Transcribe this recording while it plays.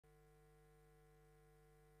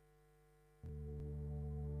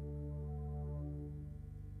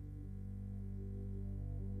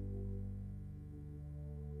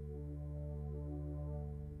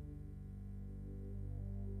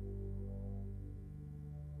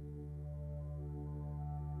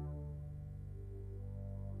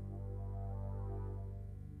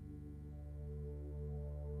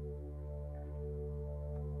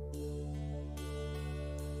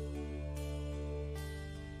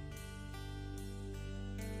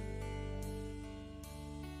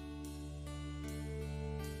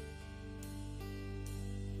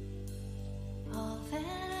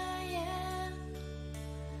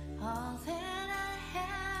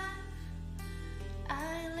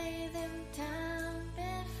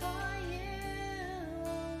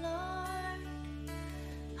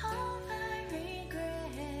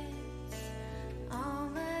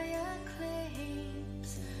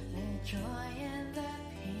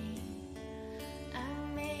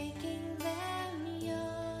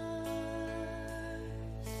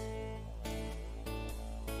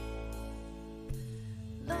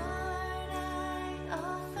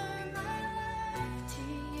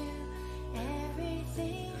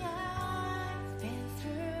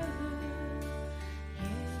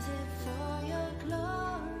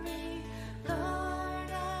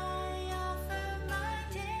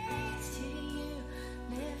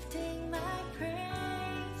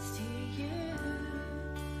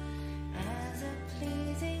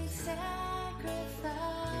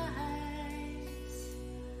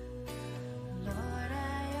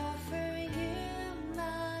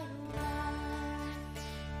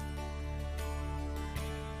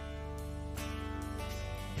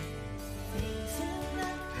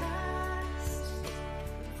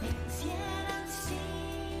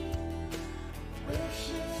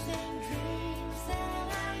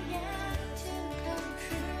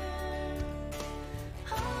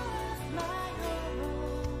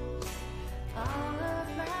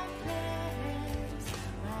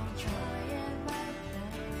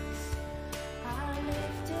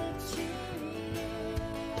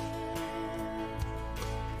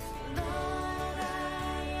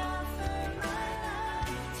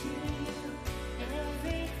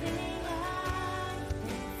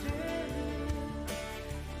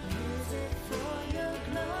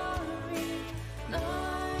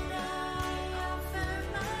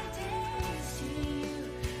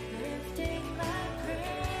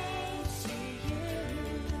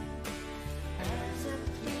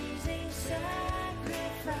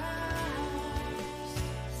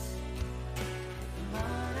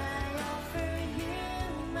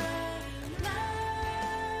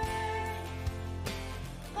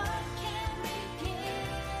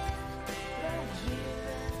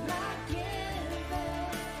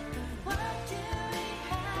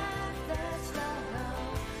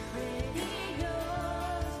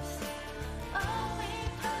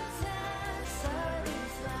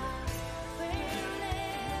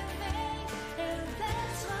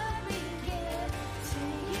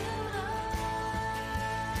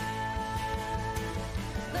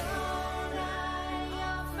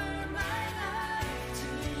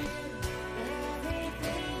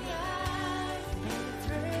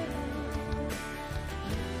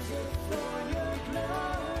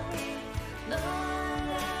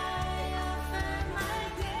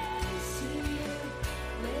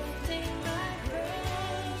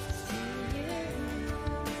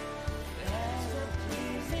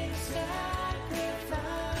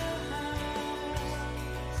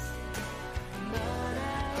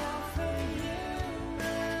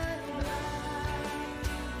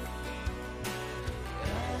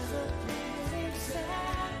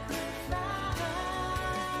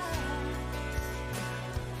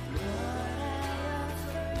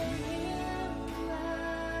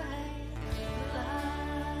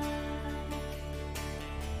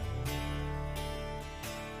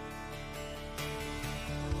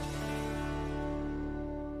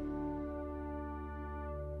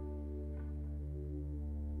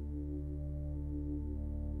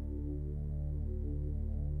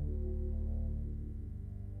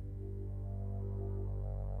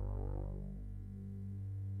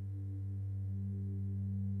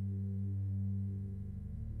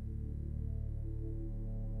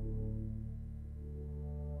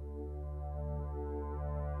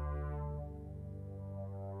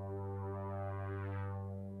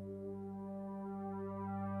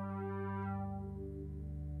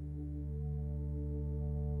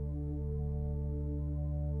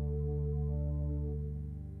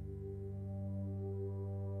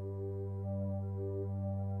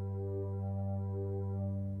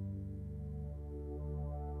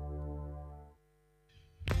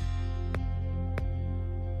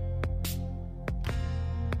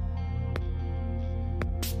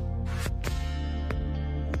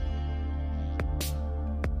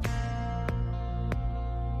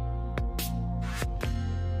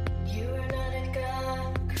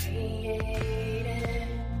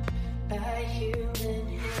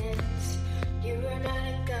You are not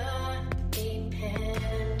a God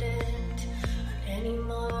dependent on any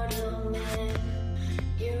mortal man.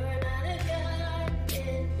 You are not a God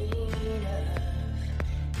in need of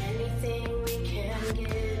anything we can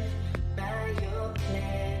give by your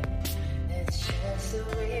plan. That's just the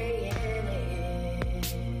way it is.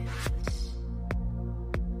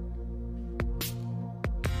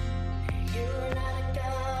 You are not a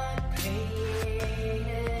God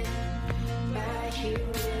created by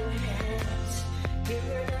human hands. You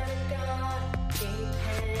are not a God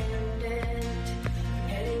dependent on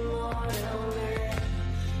any mortal man.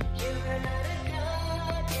 You are not a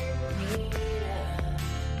God in need of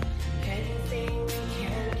anything we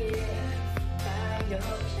can give by your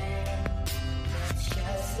plan. It's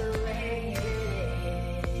just the way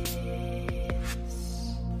it is.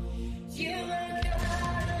 You are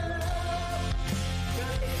God alone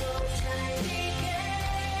from before time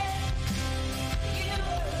began. You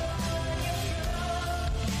are on your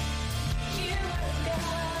throne. You are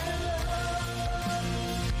God alone.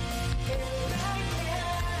 And right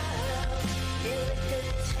now, in the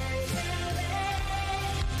good times and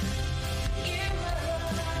bad, you are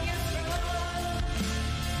on your throne.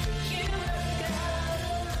 You are God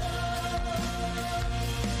alone.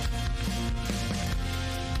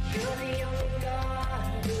 You're the only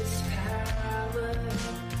God whose power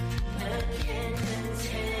none can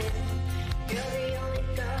contend. You're the only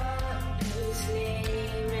God whose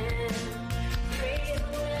name and praise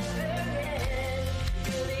will never end.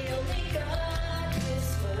 You're the only God who's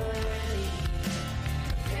worthy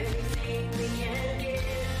of everything we can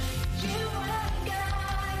give. You are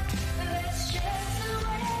God, that's just the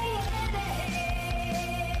way it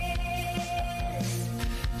is.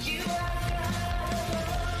 You are God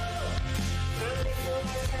alone from before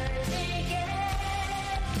time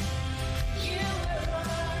began. You are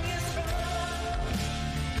on your throne.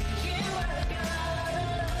 You are God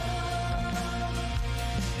alone.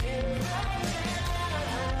 And right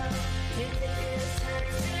now, in the good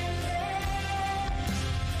times and bad,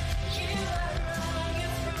 you are on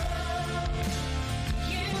your throne.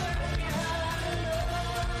 You are God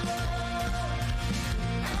alone.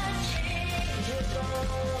 Unchangeable,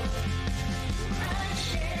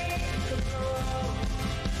 unchangeable.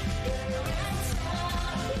 You're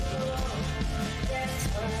unstoppable. That's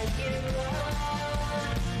what you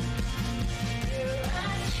are. You're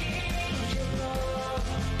unchangeable,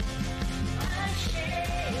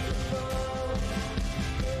 unchangeable.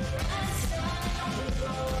 You're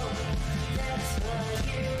unstoppable. That's what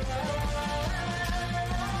you are.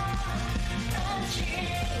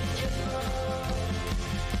 Unchangeable,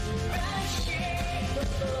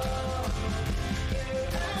 unshakable. You're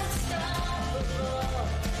unstoppable.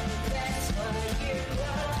 That's what you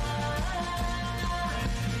are.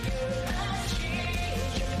 You're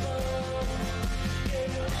unchangeable.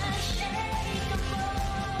 You're unshakable.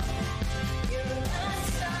 You're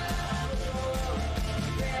unstoppable.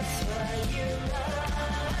 That's what you are.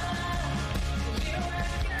 You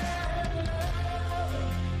are God alone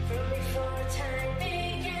from before time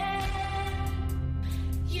began.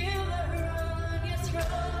 You are on your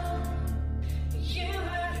throne. You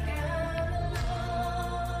are God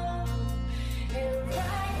alone. And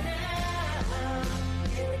right now,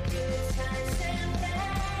 in the good times and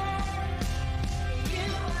bad, you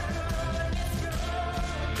are on your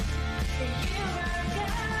throne. You are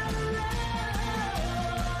God alone.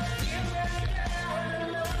 You are God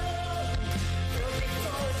alone from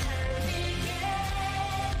before time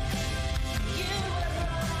began. You are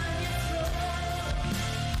on your throne.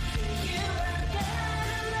 You are God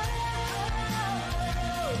alone.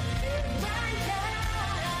 And right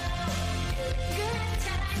now, in the good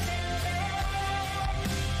times and bad,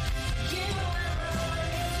 you are on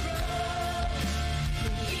your throne.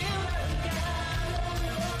 You are God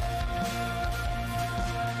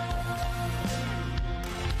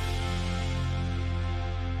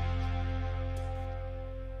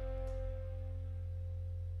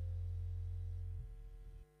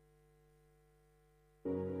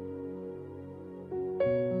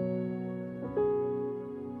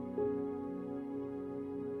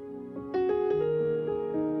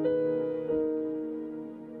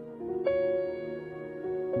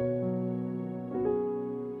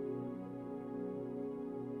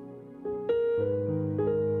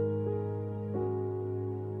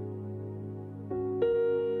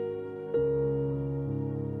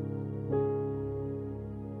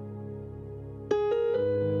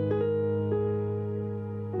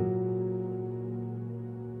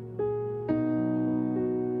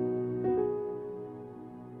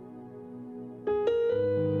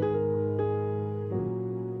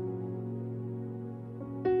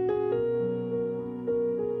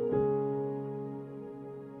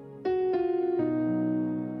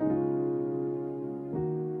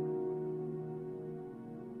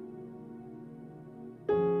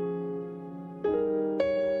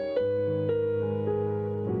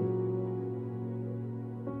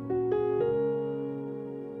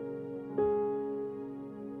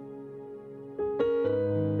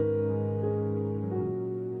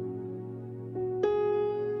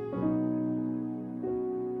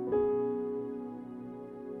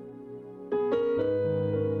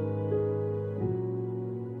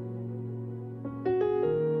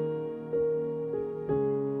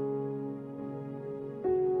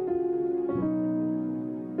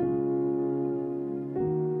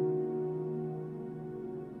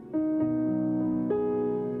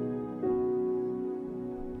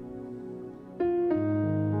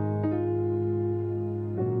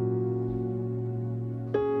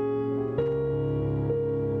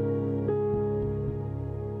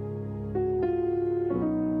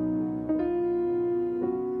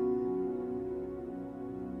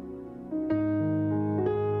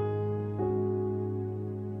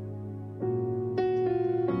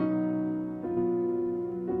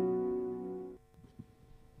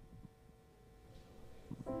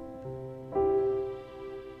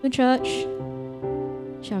afternoon,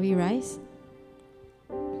 church. Shall we rise?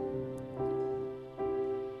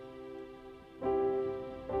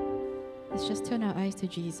 Let's just turn our eyes to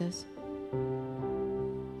Jesus.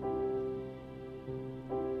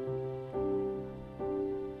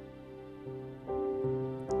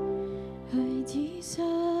 I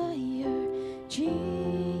desire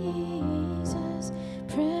Jesus,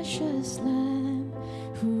 precious Lamb,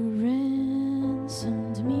 who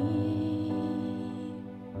ransomed me.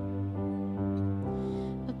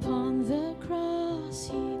 Upon the cross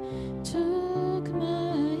he took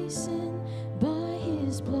my sin, by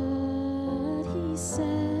his blood he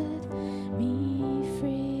set me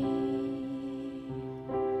free.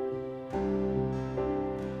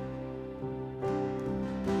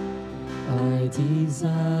 I desire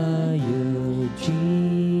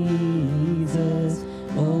Jesus,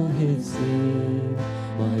 oh his name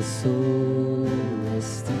my soul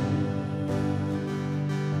esteem.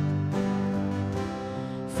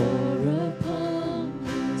 For upon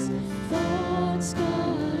his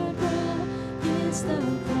thorn-scarred brow is the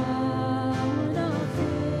crown of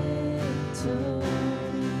victory.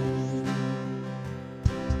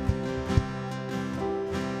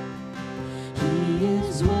 He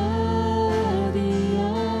is worthy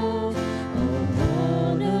of all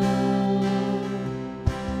honor,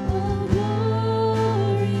 all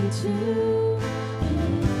glory to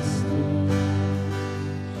his name.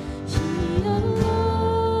 He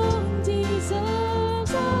alone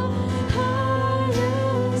deserves our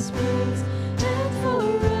highest praise, and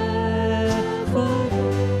forever he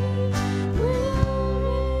will reign.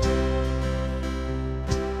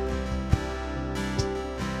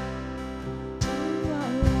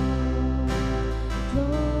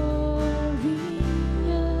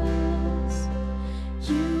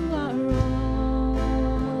 You are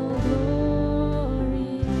all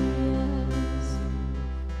glorious.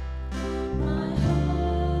 My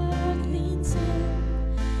heart leans in,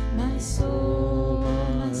 my soul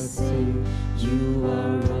must sing. You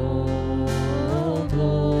are all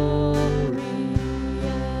glorious.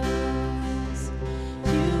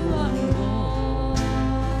 You are all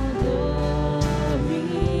glorious.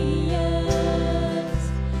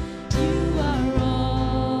 You are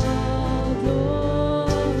all glorious.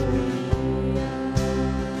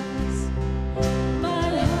 My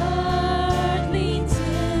heart leans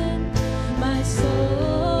in, my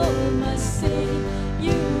soul must sing.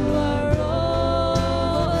 You are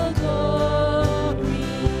all glorious.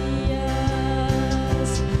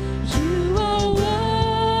 You are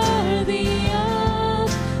worthy of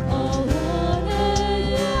all honor,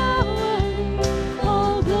 Yahweh,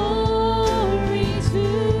 all glory to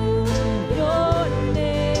your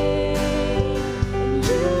name.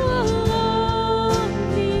 You alone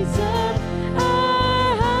deserve our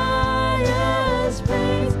highest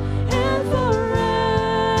praise, and forever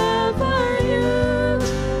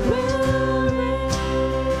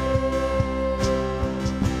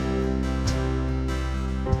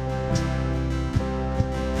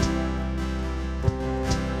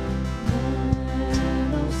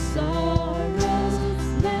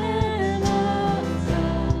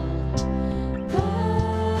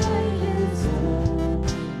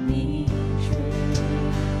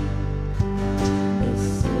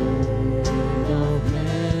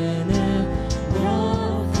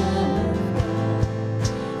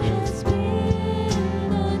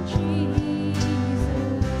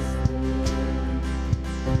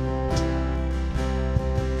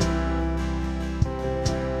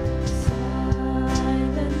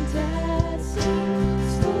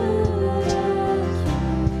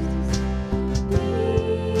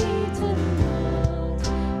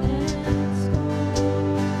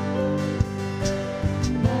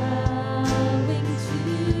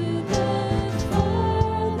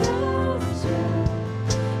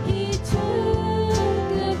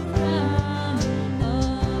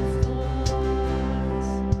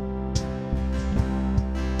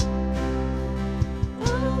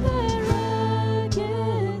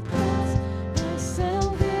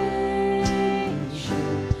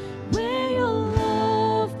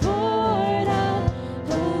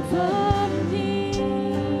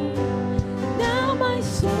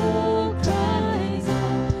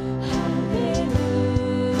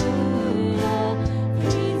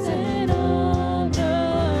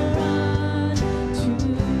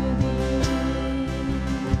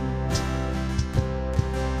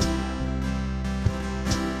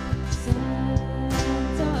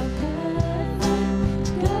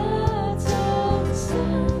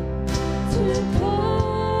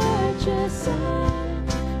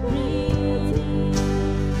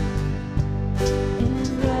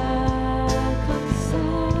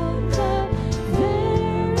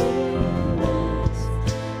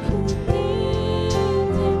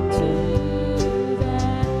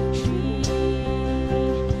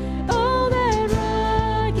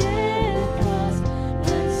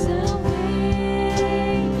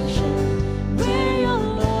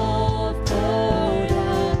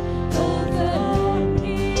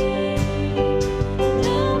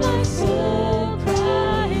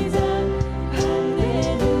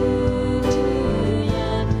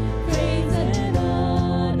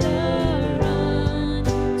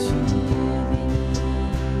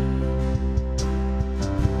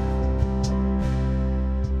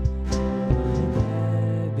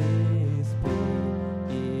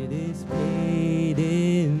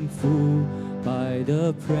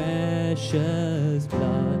the precious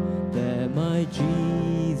blood that my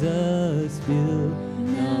Jesus spilled.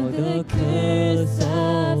 Now the curse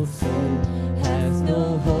of sin has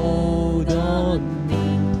no hold on me.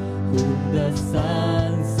 Whom the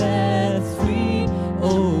Son sets free,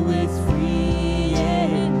 oh, is free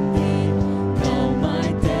indeed. Now my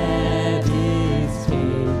debt is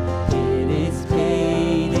paid, it is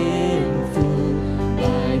paid in full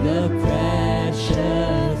by the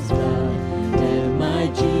precious blood that my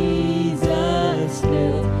Jesus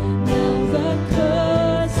spilled. Now the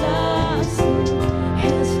curse of sin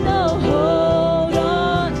has no hold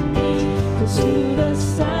on me, 'cause who the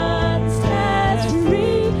Son sets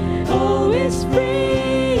free, oh, is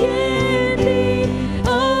free indeed.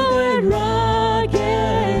 Oh, that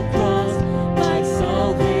rugged cross, my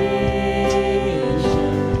salvation,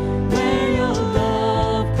 where your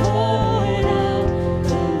love poured out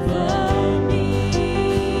over me.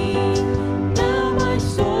 Now my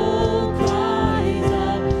soul cries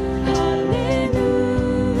out, hallelujah,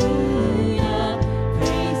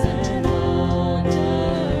 praise and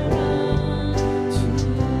honor unto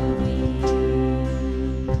thee.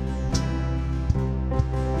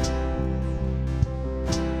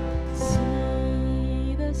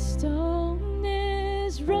 See, the stone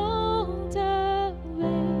is rolled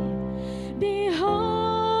away.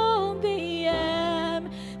 Behold the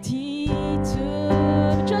empty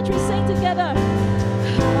tomb. Church, we sing together.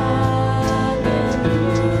 Hallelujah,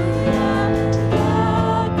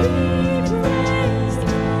 God be praised.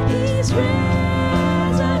 He's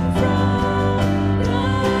risen from the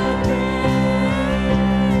grave.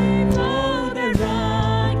 Oh, the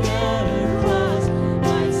rugged cross,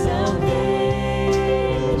 my salvation,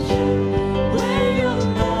 where your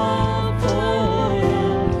love poured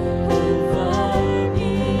out over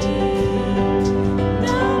me.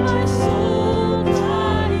 Now my soul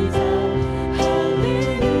cries out,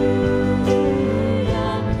 hallelujah,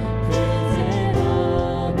 praise and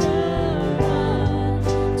honor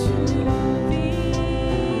unto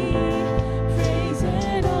thee. Praise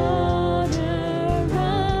and honor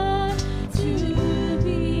unto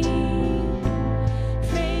thee.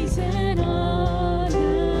 Praise and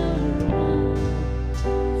honor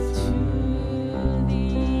unto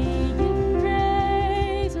thee. Give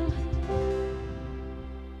praise, oh.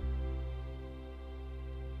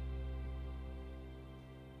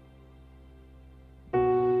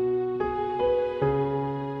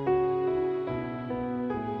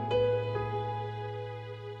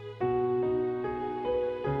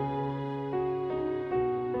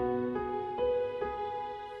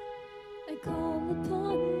 I call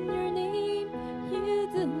upon your name, you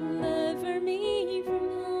deliver me from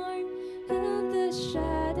harm. In the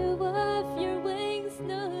shadow of your wings,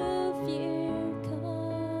 no fear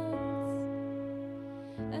comes.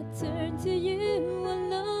 I turn to you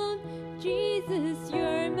alone, Jesus,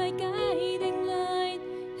 you're my guiding light.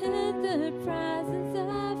 In the presence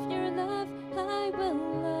of your love, I will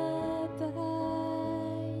abide.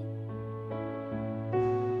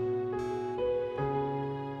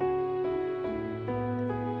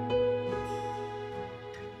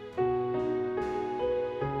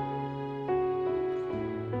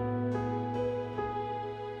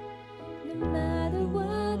 No matter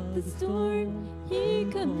what the storm, you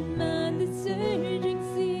command the surging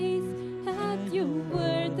seas. At your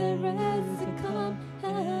word there is a calm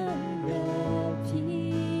and a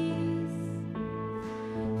peace.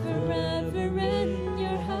 Forever in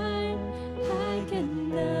your heart, I can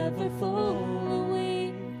never fall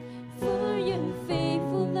away. For your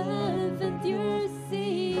faithful love endures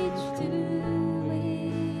age to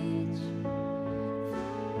age.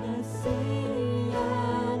 I say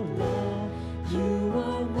out loud, you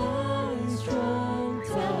are my strong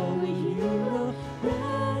tower. You will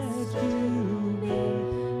rescue me,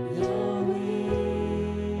 Yahweh.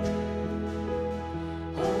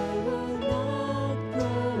 I will not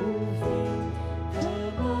grow faint, but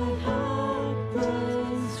my heart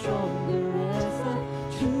grows stronger as I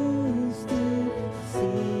choose to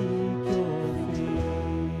seek your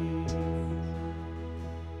face.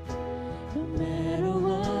 No matter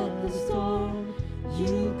what the storm,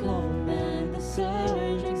 you command the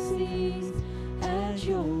surging seas. At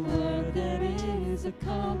your word there is a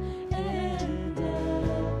calm and a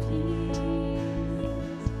peace.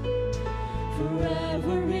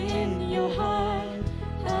 Forever in your heart,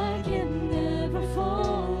 I can never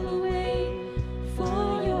fall away.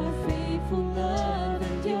 For your faithful love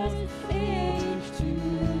endures age to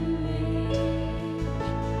age.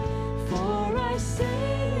 For I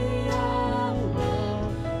say out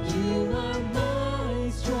loud, you are my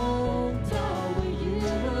strong tower. You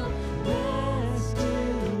will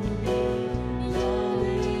rescue me, Yahweh.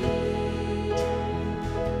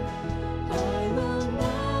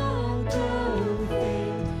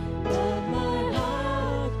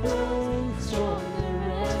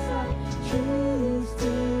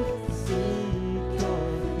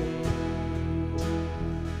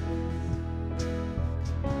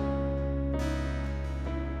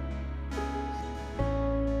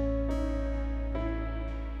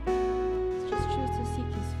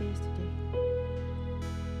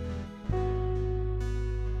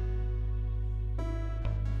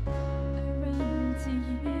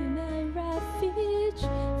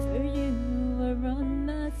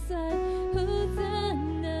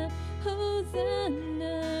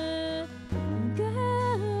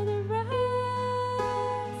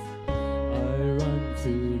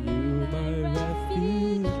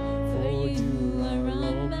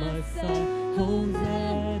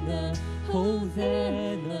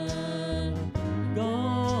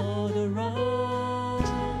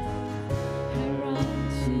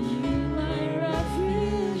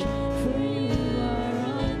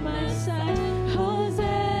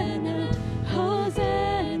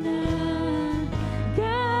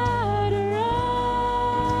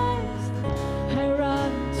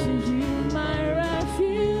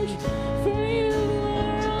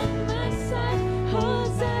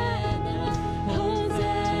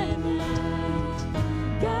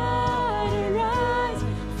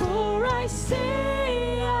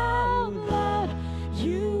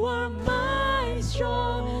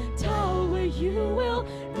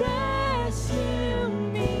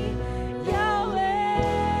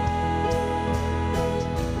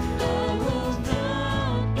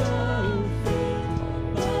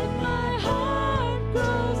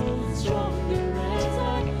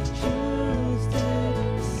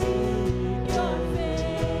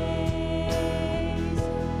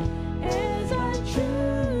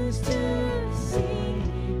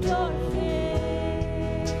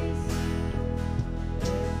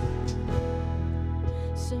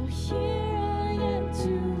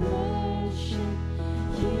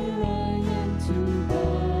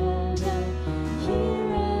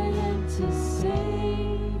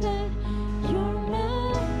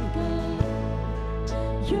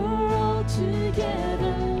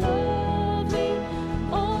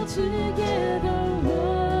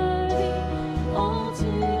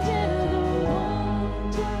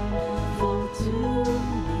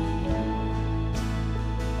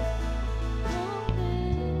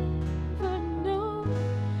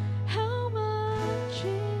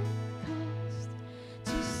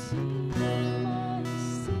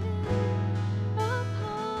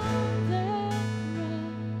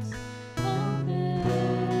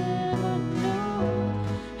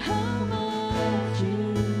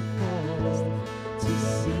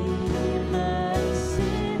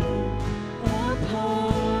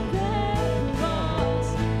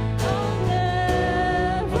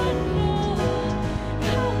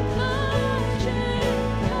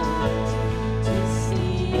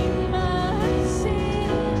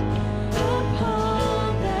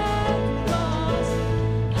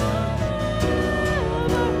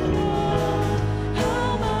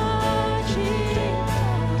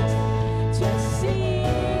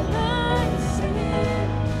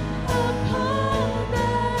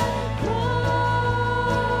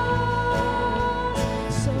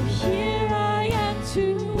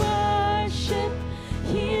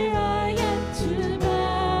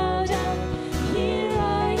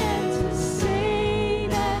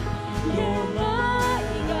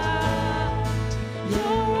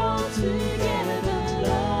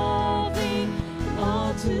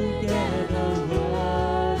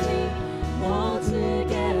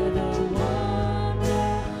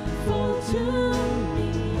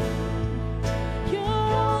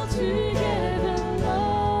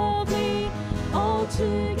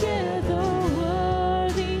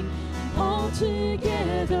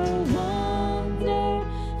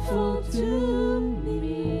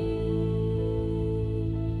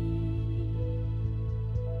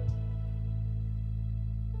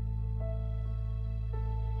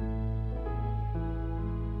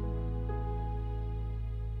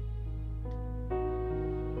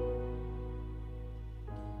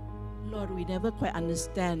 Lord, we never quite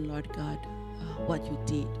understand, Lord God, what you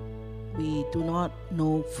did. We do not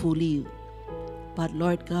know fully. But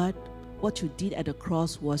Lord God, what you did at the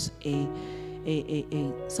cross was a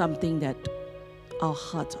something that our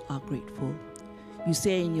hearts are grateful. You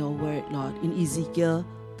say in your word, Lord, in Ezekiel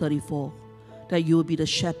 34, that you will be the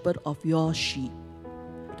shepherd of your sheep,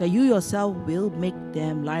 that you yourself will make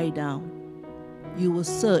them lie down. You will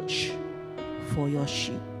search for your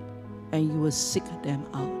sheep, and you will seek them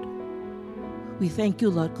out. We thank you,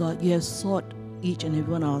 Lord God. You have sought each and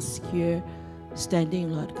every one of us here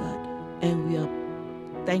standing, Lord God, and we are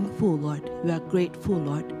thankful, Lord. We are grateful,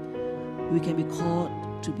 Lord. We can be called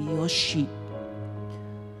to be your sheep.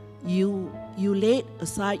 You laid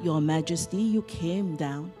aside your majesty. You came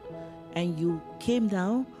down, and you came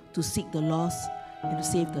down to seek the lost and to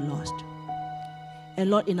save the lost. And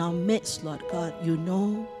Lord, in our midst, Lord God, we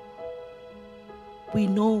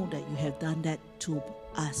know that you have done that to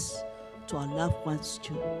us, to our loved ones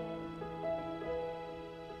too.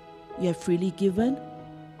 You have freely given,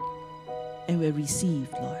 and we have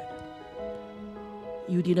received, Lord.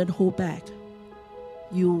 You didn't hold back.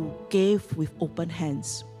 You gave with open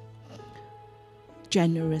hands,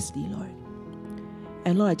 generously, Lord.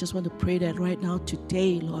 And Lord, I just want to pray that right now,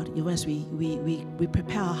 today, Lord, even as we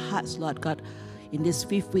prepare our hearts, Lord God, in this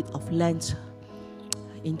 5th week of Lent,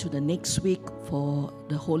 into the next week for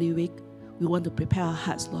the Holy Week, we want to prepare our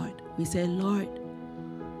hearts, Lord. We say, Lord,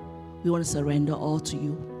 we want to surrender all to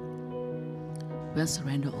you. We want to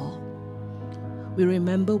surrender all. We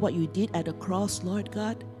remember what you did at the cross, Lord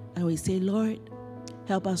God, and we say, Lord,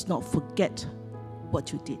 help us not forget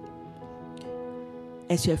what you did.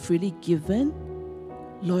 As you have freely given,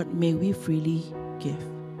 Lord, may we freely give.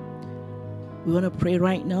 We want to pray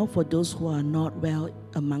right now for those who are not well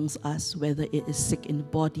amongst us, whether it is sick in the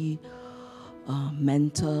body,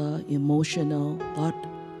 mental, emotional. Lord,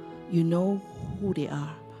 you know who they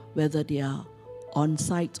are, whether they are on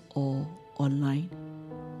site or online.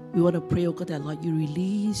 We want to pray, oh God, that Lord, you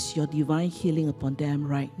release your divine healing upon them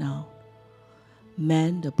right now.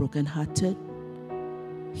 Mend the brokenhearted,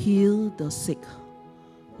 heal the sick.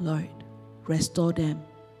 Lord, restore them,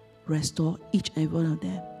 restore each and every one of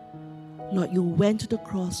them. Lord, you went to the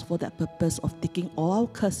cross for that purpose of taking all our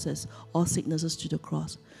curses, all sicknesses to the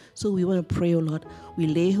cross. So we want to pray, oh Lord, we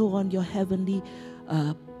lay hold on your heavenly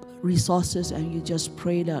resources, and you just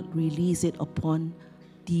pray that release it upon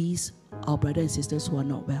these, our brothers and sisters who are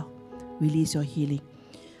not well. Release your healing.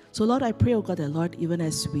 So Lord, I pray, oh God, that Lord, even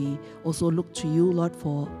as we also look to you, Lord,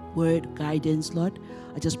 for word guidance, Lord,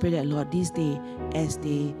 I just pray that, Lord, this day, as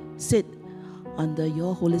they sit under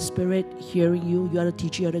your Holy Spirit, hearing you, you are the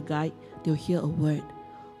teacher, you are the guide, they'll hear a word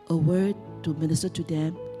to minister to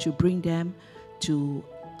them, to bring them to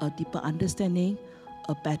a deeper understanding,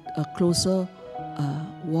 a closer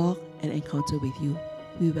walk and encounter with you.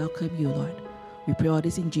 We welcome you, Lord. We pray all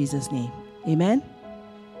this in Jesus' name. Amen.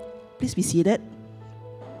 Please be seated.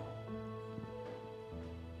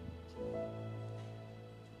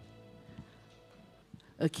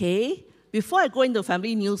 Okay, before I go into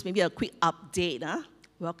family news, maybe a quick update.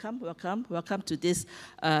 Welcome to this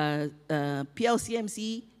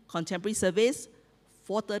PLCMC Contemporary Service,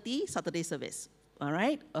 4:30 Saturday service. All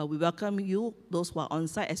right, we welcome you, those who are on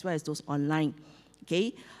site as well as those online.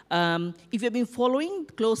 Okay, if you've been following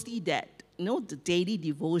closely that, the daily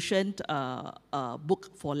devotion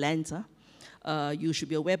book for Lent, you should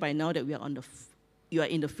be aware by now that you are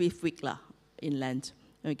in the 5th week in Lent.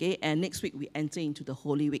 Okay, and next week we enter into the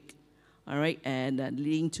Holy Week. All right, and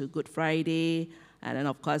leading to Good Friday, and then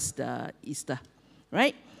of course the Easter,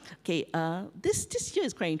 right? Okay, this year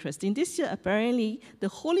is quite interesting. This year apparently the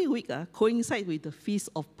Holy Week coincides with the Feast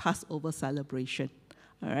of Passover celebration.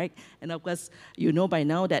 All right, and of course you know by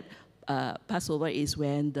now that Passover is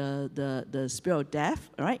when the spirit of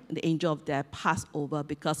death, right, the angel of death passed over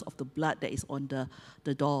because of the blood that is on the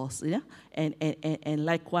doors. Yeah, and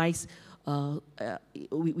likewise.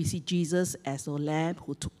 We see Jesus as a lamb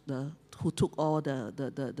who took all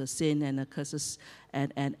the sin and the curses,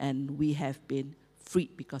 and we have been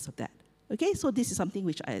freed because of that. Okay, so this is something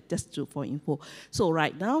which I just do for info. So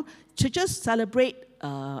right now, churches celebrate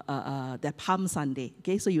their Palm Sunday.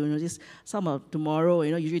 Okay, so you notice some of tomorrow,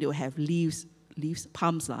 usually they will have leaves,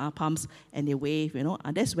 palms, and they wave,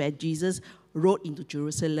 and that's where Jesus rode into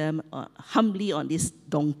Jerusalem humbly on this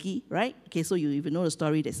donkey, right? Okay, so you even know the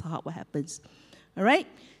story, that's what happens. All right,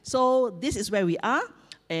 so this is where we are,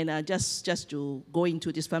 and just to go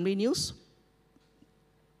into this family news.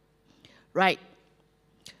 Right,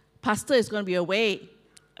 Pastor is going to be away.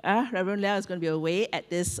 Reverend Leow is going to be away at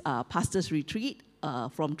this pastor's retreat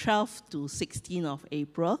from 12th to 16th of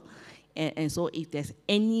April And so if there's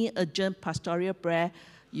any urgent pastoral prayer,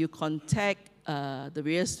 you contact the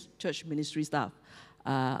various church ministry staff.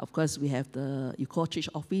 Of course, we have you call church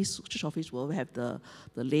office. Church office will have the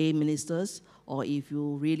lay ministers, or if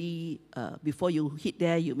you really, before you hit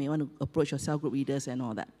there, you may want to approach your cell group leaders and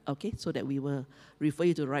all that, okay? So that we will refer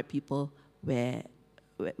you to the right people where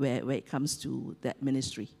it comes to that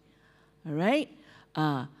ministry. All right?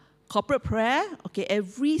 Corporate prayer, okay,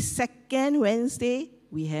 every second Wednesday,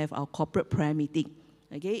 we have our corporate prayer meeting.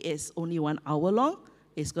 Okay, it's only 1 hour long.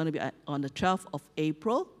 It's going to be on the 12th of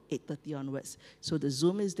April, 8:30 onwards. So the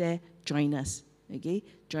Zoom is there. Join us. Okay,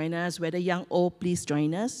 join us. Whether young or old, please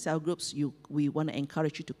join us. Cell groups, we want to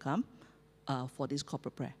encourage you to come for this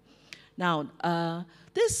corporate prayer. Now,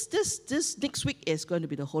 this next week is going to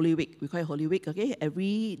be the Holy Week. We call it Holy Week. Okay,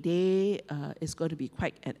 every day is going to be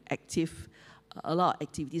quite an active, a lot of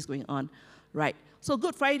activities going on, right? So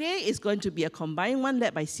Good Friday is going to be a combined one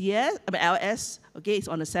led by LS. Okay, it's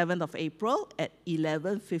on the 7th of April at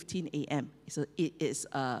 11:15 a.m. It is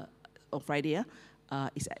on Friday.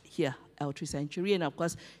 It's here, L3 Sanctuary. And of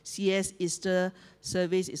course, CS Easter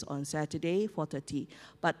service is on Saturday, 4:30.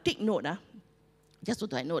 But take note, just so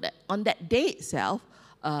that I know that on that day itself,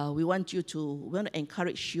 we want to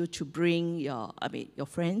encourage you to bring your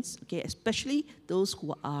friends, okay, especially those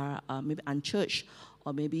who are maybe unchurched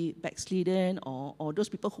or maybe backslidden, or those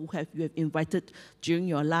people who you have invited during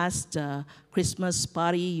your last Christmas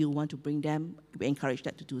party. You want to bring them. We encourage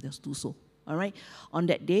that to do so. All right. On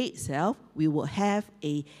that day itself, we will have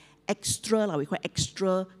a extra, we call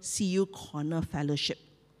extra CU Corner Fellowship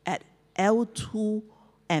at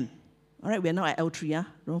L2M. All right, we're now at L3,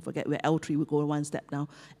 Don't forget, we're L3, we go one step down.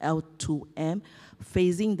 L2M,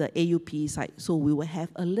 facing the AUP side. So we will have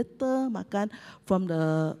a little makan from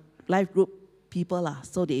the life group people.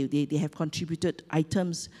 So they have contributed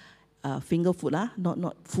items, finger food,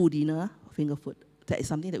 not full dinner, finger food. That is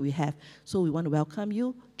something that we have. So we want to welcome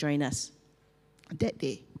you, join us that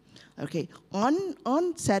day. Okay, on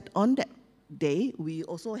that day, we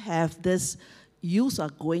also have this. Youths are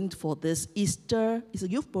going for this Easter, it's a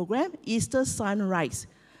youth program, Easter Sunrise,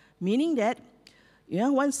 meaning that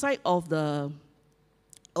one side of the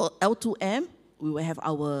L2M, we will have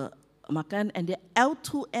our makan, and the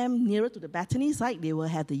L2M nearer to the Bethany side, they will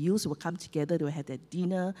have the youths will come together, they will have their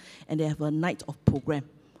dinner, and they have a night of program.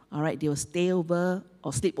 All right, they will stay over,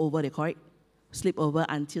 or sleep over, they call it, sleep over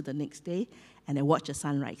until the next day, and then watch the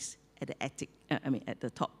sunrise at the attic, at the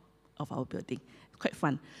top of our building. Quite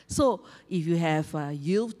fun. So if you have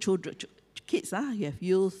youth, children, kids, you have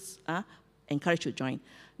youth, encourage you to join.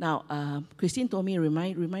 Now, Christine told me,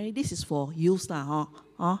 remind this is for youth,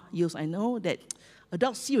 youth. I know that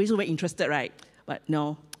adults see are very interested, right? But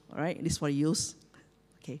no, all right, this is for youth.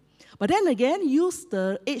 Okay. But then again, youth,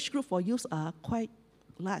 the age group for youth are quite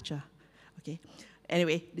large. Okay.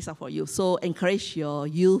 Anyway, these are for you. So encourage your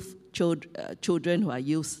youth, children who are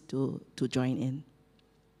youth to join in.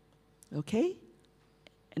 Okay?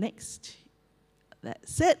 Next.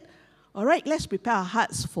 That's it. All right, let's prepare our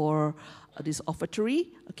hearts for this offertory.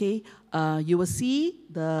 Okay, you will see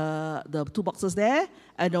the two boxes there,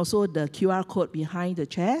 and also the QR code behind the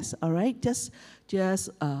chairs. All right, just be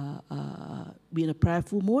in a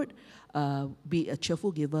prayerful mood, be a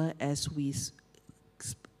cheerful giver as we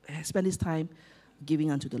spend this time giving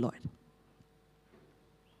unto the Lord.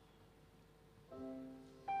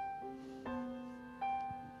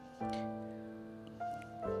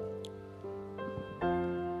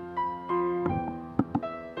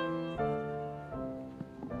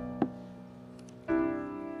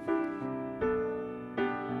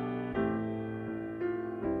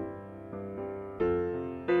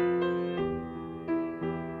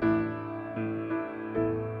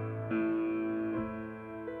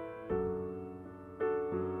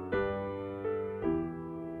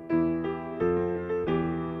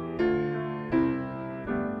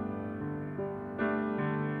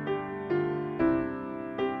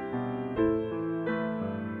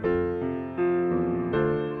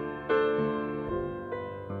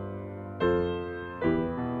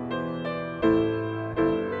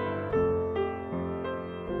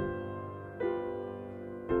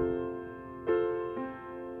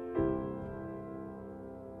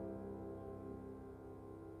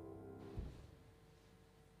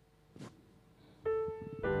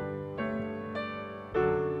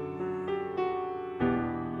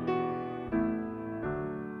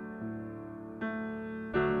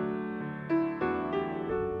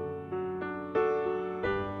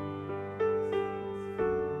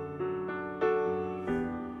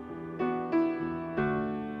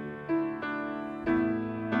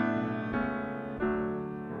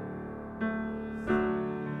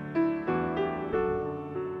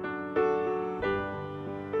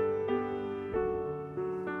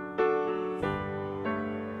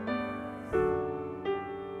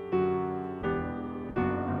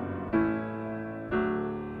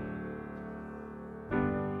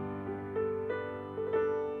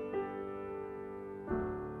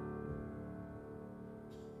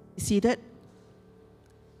 seated.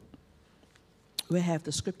 We have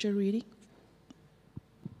the scripture reading.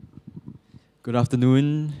 Good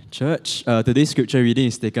afternoon, church. Today's scripture reading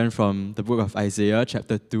is taken from the book of Isaiah,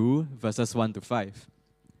 chapter 2, verses 1 to 5.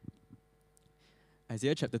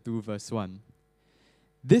 Isaiah chapter 2, verse 1.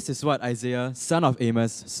 This is what Isaiah, son of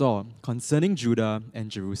Amos, saw concerning Judah and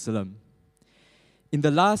Jerusalem. In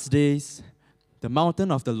the last days, the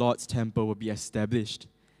mountain of the Lord's temple will be established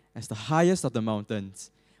as the highest of the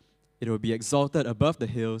mountains. It will be exalted above the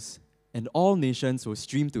hills, and all nations will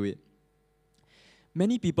stream to it.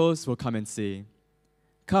 Many peoples will come and say,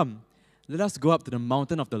 "Come, let us go up to the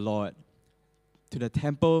mountain of the Lord, to the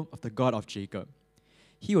temple of the God of Jacob.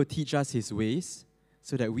 He will teach us his ways,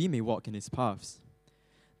 so that we may walk in his paths.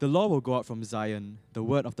 The law will go out from Zion, the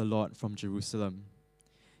word of the Lord from Jerusalem.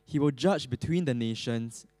 He will judge between the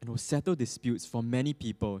nations and will settle disputes for many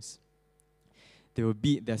peoples. They will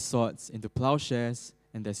beat their swords into plowshares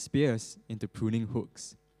and their spears into pruning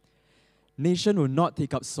hooks. Nation will not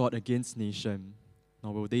take up sword against nation,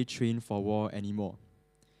 nor will they train for war anymore.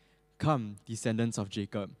 Come, descendants of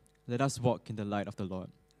Jacob, let us walk in the light of the Lord."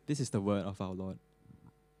 This is the word of our Lord.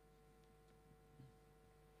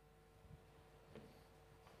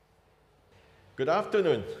 Good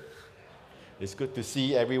afternoon. It's good to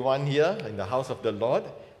see everyone here in the house of the Lord.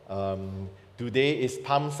 Today is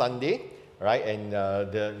Palm Sunday, right?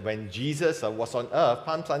 And when Jesus was on earth,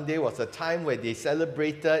 Palm Sunday was a time where they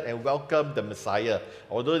celebrated and welcomed the Messiah.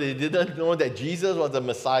 Although they didn't know that Jesus was the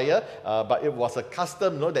Messiah, but it was a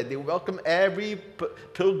custom, that they welcomed every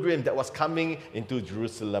pilgrim that was coming into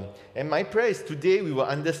Jerusalem. And my prayer is today we will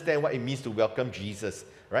understand what it means to welcome Jesus,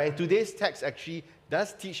 right? And today's text actually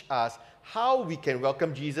does teach us how we can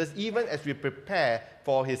welcome Jesus even as we prepare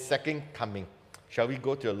for his second coming. Shall we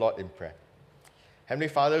go to the Lord in prayer? Heavenly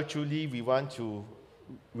Father, truly we want to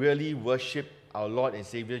really worship our Lord and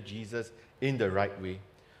Savior Jesus in the right way.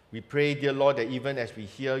 We pray, dear Lord, that even as we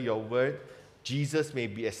hear your word, Jesus may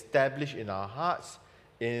be established in our hearts,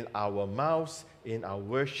 in our mouths, in our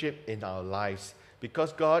worship, in our lives.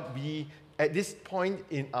 Because God, we, at this point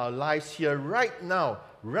in our lives here right now,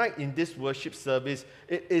 right in this worship service,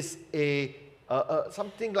 it is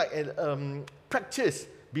something like a practice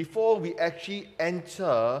before we actually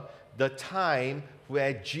enter the time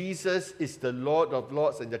where Jesus is the Lord of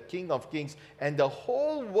Lords and the King of Kings, and the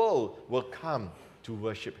whole world will come to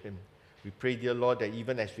worship him. We pray, dear Lord, that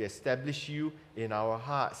even as we establish you in our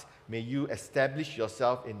hearts, may you establish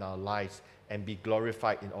yourself in our lives and be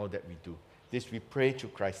glorified in all that we do. This we pray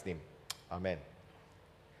through Christ's name. Amen.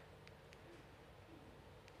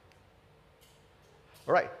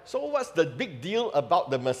 All right, so what's the big deal about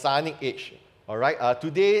the Messianic age? All right,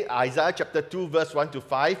 today, Isaiah chapter 2, verse 1 to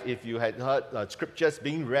 5, if you had heard scriptures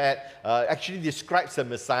being read, actually describes the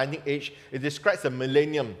Messianic age. It describes the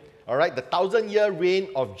millennium, all right, the 1,000-year reign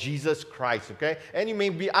of Jesus Christ, okay? And you may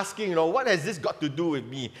be asking, what has this got to do with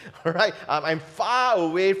me? All right, I'm far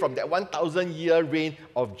away from that 1,000-year reign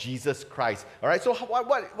of Jesus Christ. All right, so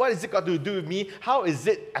what has it got to do with me? How is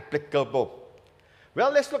it applicable?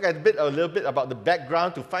 Well, let's look at a little bit about the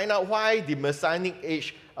background to find out why the Messianic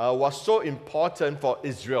age was so important for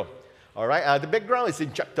Israel. All right, the background is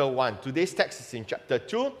in chapter 1. Today's text is in chapter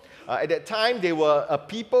 2. At that time, they were a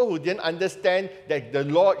people who didn't understand that the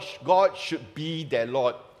Lord God should be their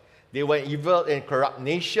Lord. They were an evil and corrupt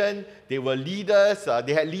nation. They were leaders.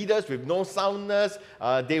 They had leaders with no soundness.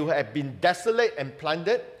 They had been desolate and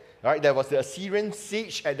plundered. Right, there was the Assyrian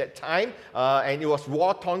siege at that time, and it was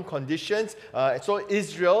war-torn conditions. So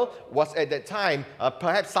Israel was at that time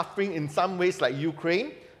perhaps suffering in some ways like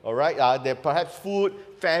Ukraine. All right, there perhaps food,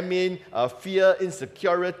 famine, fear,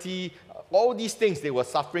 insecurity, all these things they were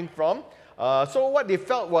suffering from. So what they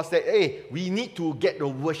felt was that, hey, we need to get the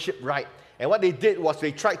worship right. And what they did was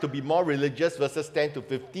they tried to be more religious, verses 10 to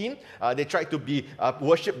 15. They tried to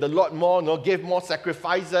worship the Lord more, give more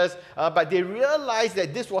sacrifices. But they realized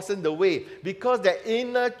that this wasn't the way, because their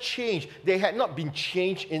inner change, they had not been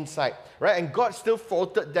changed inside. Right? And God still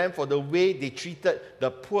faulted them for the way they treated the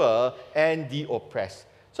poor and the oppressed.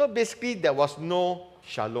 So basically, there was no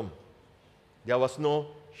shalom. There was no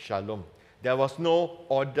shalom. There was no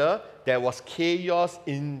order. There was chaos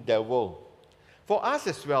in their world. For us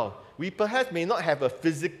as well, we perhaps may not have a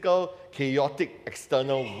physical, chaotic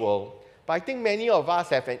external world, but I think many of us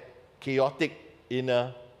have a chaotic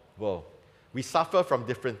inner world. We suffer from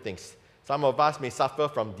different things. Some of us may suffer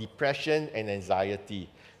from depression and anxiety.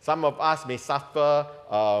 Some of us may suffer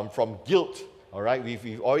from guilt. All right,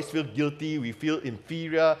 we always feel guilty, we feel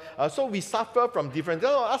inferior. So we suffer from different,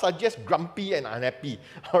 some of us are just grumpy and unhappy.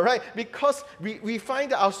 All right, because we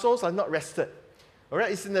find that our souls are not rested. All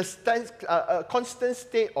right, it's in a constant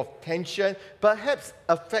state of tension, perhaps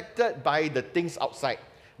affected by the things outside.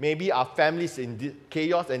 Maybe our family's in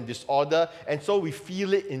chaos and disorder, and so we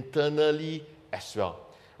feel it internally as well.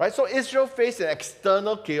 Right? So Israel faced an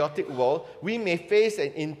external chaotic world. We may face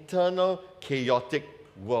an internal chaotic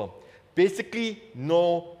world. Basically,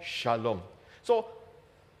 no shalom. So,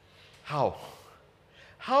 how?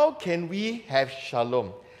 How can we have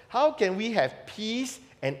shalom? How can we have peace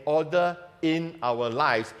and order in our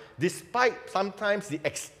lives, despite sometimes the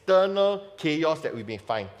external chaos that we may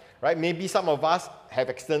find? Right? Maybe some of us have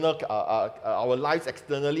our lives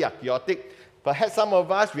externally are chaotic. Perhaps some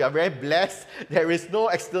of us, we are very blessed. There is no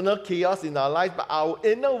external chaos in our lives, but our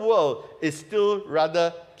inner world is still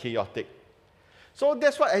rather chaotic. So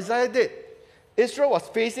that's what Isaiah did. Israel was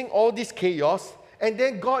facing all this chaos, and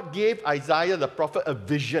then God gave Isaiah the prophet a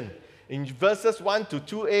vision. In verses 1 to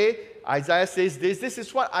 2a, Isaiah says this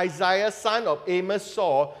is what Isaiah, son of Amos,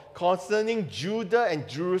 saw concerning Judah and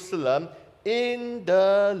Jerusalem in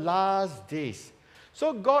the last days.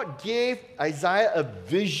 So God gave Isaiah a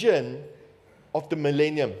vision of the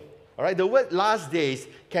millennium. All right, the word last days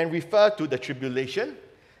can refer to the tribulation.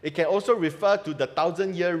 It can also refer to the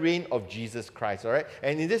 1,000-year reign of Jesus Christ. All right,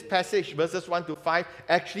 and in this passage, verses 1 to 5,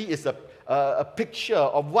 actually is a picture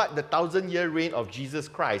of what the 1,000-year reign of Jesus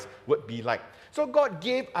Christ would be like. So God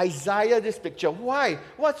gave Isaiah this picture. Why?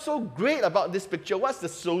 What's so great about this picture? What's the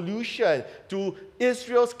solution to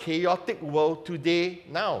Israel's chaotic world today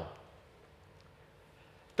now?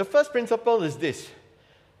 The first principle is this.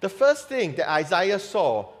 The first thing that Isaiah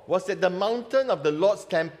saw was that the mountain of the Lord's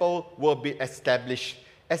temple will be established.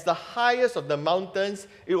 As the highest of the mountains,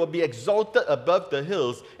 it will be exalted above the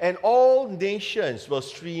hills, and all nations will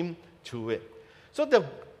stream to it. So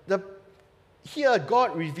here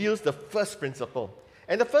God reveals the first principle.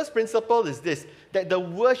 And the first principle is this, that the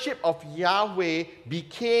worship of Yahweh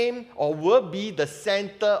became or will be the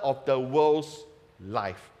center of the world's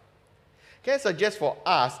life. Can I suggest for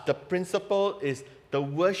us, the principle is the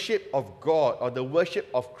worship of God or the worship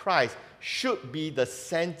of Christ should be the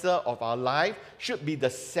center of our life, should be the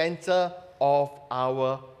center of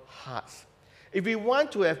our hearts. If we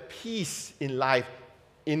want to have peace in life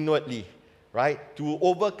inwardly, right, to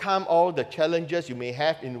overcome all the challenges you may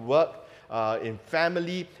have in work, in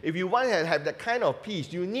family, if you want to have that kind of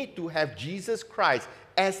peace, you need to have Jesus Christ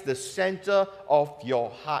as the center of your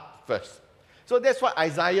heart first. So that's what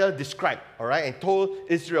Isaiah described, all right, and told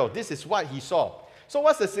Israel, this is what he saw. So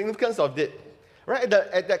what's the significance of it? Right,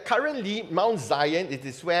 currently, Mount Zion, it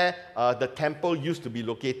is where the temple used to be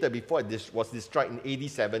located before it was destroyed in AD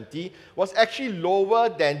 70, was actually lower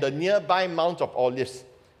than the nearby Mount of Olives,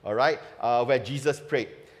 all right, where Jesus prayed,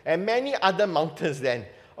 and many other mountains then.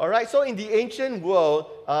 All right, so in the ancient world,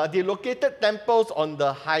 they located temples on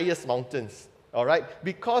the highest mountains, all right,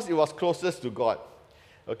 because it was closest to God.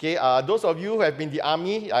 Okay, those of you who have been in the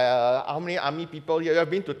army, how many army people here? You have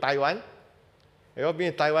been to Taiwan? Have you all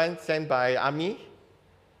been to Taiwan sent by army?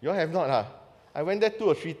 You all have not, huh? I went there 2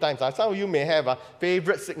 or 3 times. Some of you may have a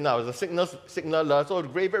favorite signal. It's a signaler. So the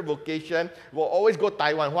favorite vocation will always go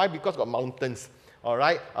Taiwan. Why? Because got mountains. All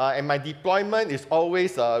right? And my deployment is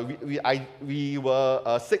always, we were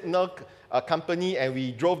a signal company, and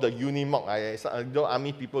we drove the Unimog.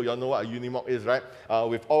 Army people, you all know what a Unimog is, right?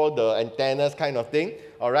 With all the antennas kind of thing.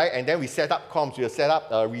 All right, and then we set up comms. We'll set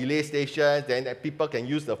up relay stations. Then people can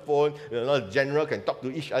use the phone. The general can talk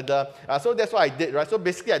to each other. So that's what I did, right? So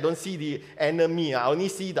basically, I don't see the enemy. I only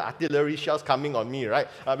see the artillery shells coming on me, right?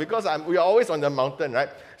 Because we are always on the mountain, right?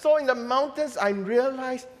 So in the mountains, I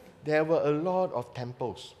realized there were a lot of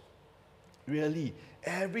temples. Really,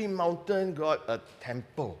 every mountain got a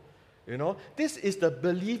temple. You know, this is the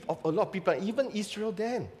belief of a lot of people, even Israel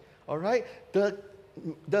then. All right,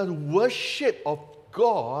 the worship of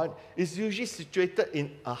God is usually situated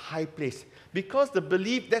in a high place because the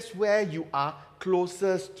belief that's where you are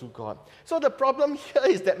closest to God. So the problem here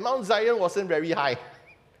is that Mount Zion wasn't very high,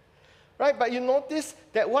 right? But you notice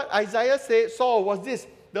that what Isaiah saw was this: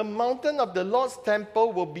 the mountain of the Lord's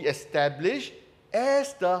temple will be established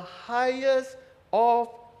as the highest of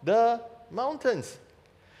the mountains.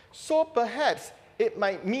 So perhaps it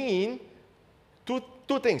might mean two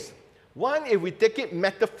things. One, if we take it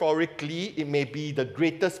metaphorically, it may be the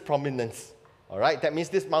greatest prominence. All right, that means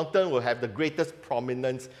this mountain will have the greatest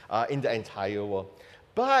prominence in the entire world.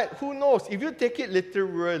 But who knows? If you take it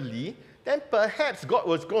literally, then perhaps God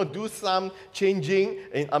was going to do some changing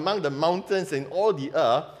among the mountains in all the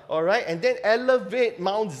earth, all right, and then elevate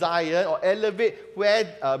Mount Zion, or elevate where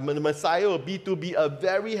the Messiah will be, to be a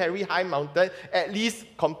very, very high mountain, at least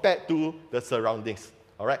compared to the surroundings.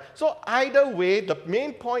 All right. So either way, the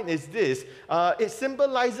main point is this. It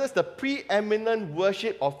symbolizes the preeminent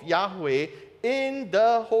worship of Yahweh in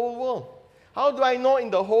the whole world. How do I know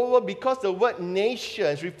in the whole world? Because the word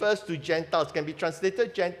nations refers to Gentiles. Can be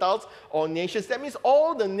translated Gentiles or nations. That means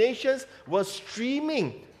all the nations were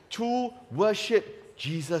streaming to worship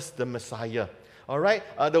Jesus the Messiah. All right?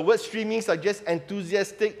 The word streaming suggests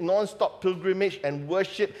enthusiastic, non-stop pilgrimage and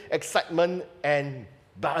worship, excitement and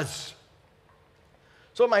buzz.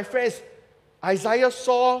 So my friends, Isaiah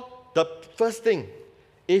saw the first thing.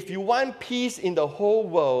 If you want peace in the whole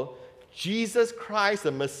world, Jesus Christ,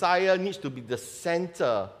 the Messiah, needs to be the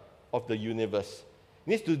center of the universe.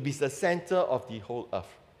 Needs to be the center of the whole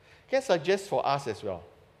earth. Can I suggest for us as well?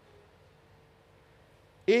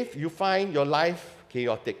 If you find your life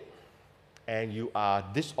chaotic and you are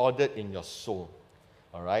disordered in your soul,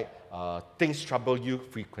 all right, things trouble you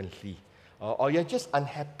frequently, or you're just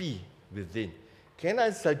unhappy within, can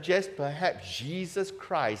I suggest perhaps Jesus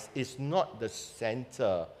Christ is not the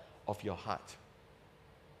center of your heart?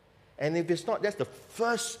 And if it's not, that's the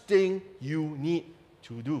first thing you need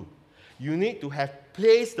to do. You need to have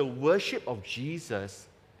placed the worship of Jesus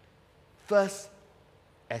first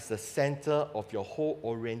as the center of your whole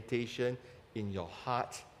orientation in your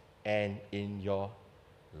heart and in your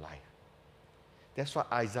life. That's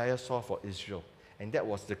what Isaiah saw for Israel. And that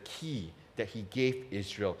was the key that he gave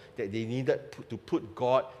Israel, that they needed to put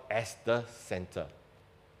God as the center.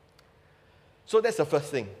 So that's the first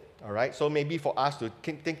thing, all right? So maybe for us to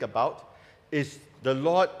think about, is the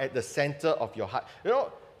Lord at the center of your heart? You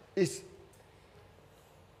know,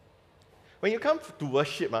 when you come to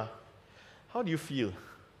worship, how do you feel?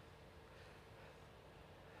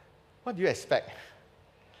 What do you expect?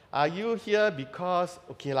 Are you here because,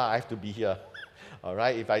 okay I have to be here? All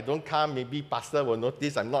right, if I don't come, maybe pastor will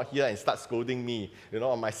notice I'm not here and start scolding me. You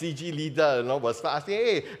know, my CG leader, will start asking,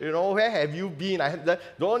 hey, where have you been? I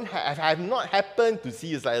have not happened to see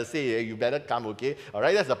you. So I'll say, hey, you better come, okay? All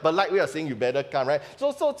right, that's a polite way of saying you better come, right?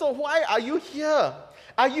 So why are you here?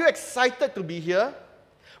 Are you excited to be here?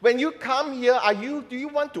 When you come here, do you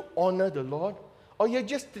want to honor the Lord? Or you're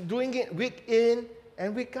just doing it week in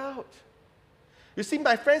and week out? You see,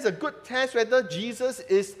 my friends, a good test whether Jesus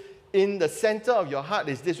is in the center of your heart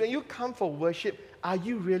is this. When you come for worship, are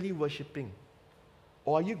you really worshiping?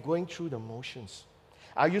 Or are you going through the motions?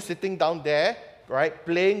 Are you sitting down there, right,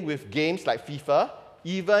 playing with games like FIFA,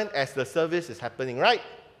 even as the service is happening, right?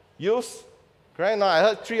 Yous? Correct? Now, I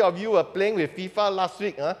heard 3 of you were playing with FIFA last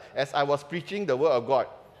week as I was preaching the Word of God.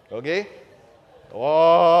 Okay?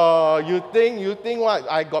 Oh, you think what?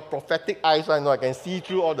 I got prophetic eyes right now. I can see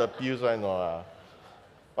through all the pews right now.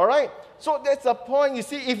 All right? So that's the point. You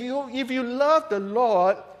see, if you love the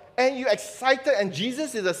Lord and you're excited and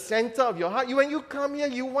Jesus is the center of your heart, when you come here,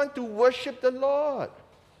 you want to worship the Lord.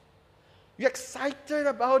 You're excited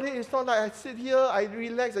about it. It's not like I sit here, I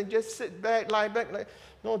relax and just sit back, lie back.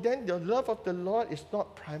 No, then the love of the Lord is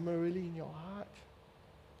not primarily in your heart.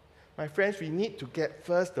 My friends, we need to get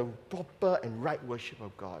first the proper and right worship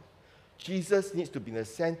of God. Jesus needs to be in the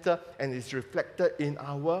center and is reflected in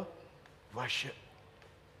our worship.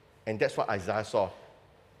 And that's what Isaiah saw.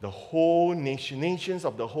 The whole nations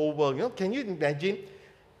of the whole world. Can you imagine?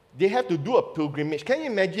 They have to do a pilgrimage. Can you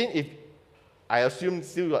imagine if, I assume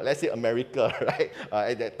still, let's say America, right,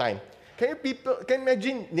 at that time. Can you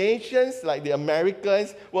imagine nations like the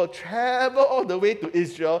Americans will travel all the way to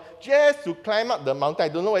Israel just to climb up the mountain? I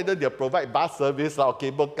don't know whether they'll provide bus service or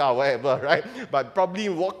cable car or whatever, right? But probably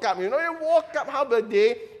walk up, they walk up half a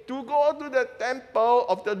day to go to the temple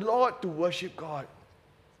of the Lord to worship God.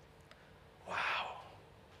 Wow.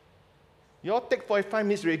 You all take 45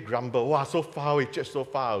 minutes, really grumble. Wow, so far away, church so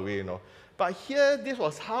far away, But here, this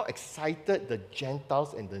was how excited the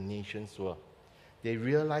Gentiles and the nations were. They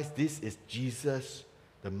realized this is Jesus,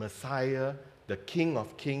 the Messiah, the King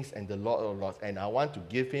of Kings and the Lord of Lords. And I want to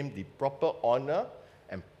give him the proper honor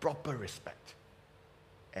and proper respect.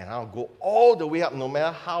 And I'll go all the way up, no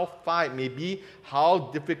matter how far it may be,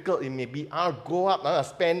 how difficult it may be. I'll go up, I'll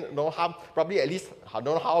spend probably at least, I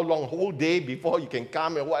don't know how long, whole day before you can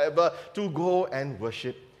come and whatever, to go and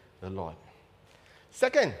worship the Lord.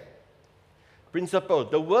 Second principle,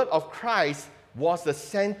 the word of Christ was the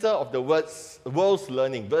center of the world's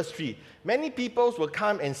learning. Verse 3, many peoples will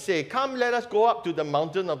come and say, come, let us go up to the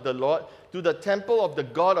mountain of the Lord, to the temple of the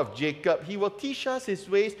God of Jacob. He will teach us his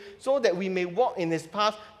ways so that we may walk in his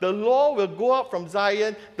paths. The law will go up from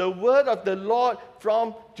Zion, the word of the Lord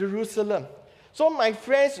from Jerusalem. So my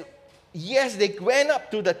friends, yes, they went up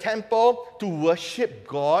to the temple to worship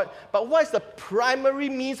God, but what is the primary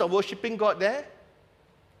means of worshiping God there?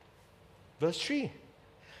 Verse 3.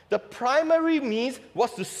 The primary means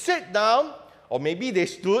was to sit down, or maybe they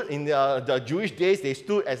stood in the Jewish days, they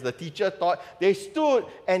stood as the teacher taught. They stood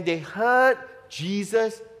and they heard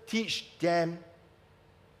Jesus teach them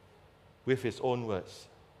with his own words.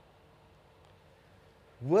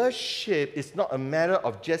 Worship is not a matter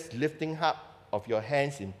of just lifting up of your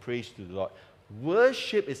hands in praise to the Lord.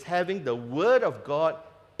 Worship is having the word of God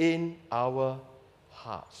in our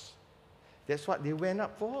hearts. That's what they went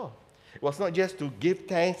up for. It was not just to give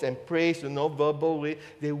thanks and praise, verbal way.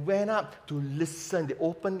 They went up to listen. They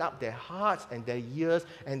opened up their hearts and their ears,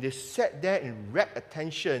 and they sat there in rapt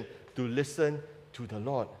attention to listen to the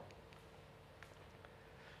Lord.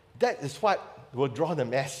 That is what will draw the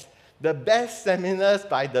mass. The best seminars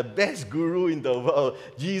by the best guru in the world,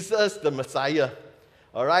 Jesus the Messiah.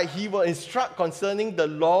 All right, he will instruct concerning the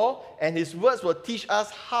law, and his words will teach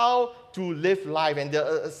us how to live life. And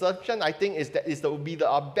the assumption, I think, is that it will be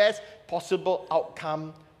our best possible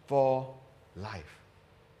outcome for life.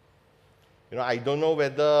 I don't know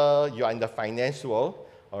whether you are in the finance world,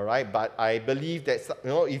 all right, but I believe that,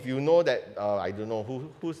 if you know that, I don't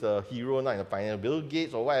know who's the hero now in the finance, Bill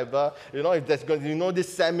Gates or whatever, if there's going to,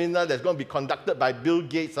 this seminar that's going to be conducted by Bill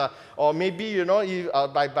Gates, or maybe,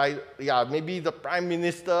 maybe the Prime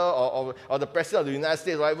Minister or the President of the United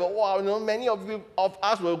States, right? But, wow, many of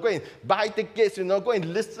us will go and buy tickets, go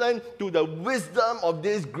and listen to the wisdom of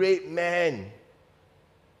this great man.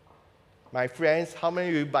 My friends, how many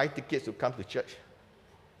of you buy tickets to come to church?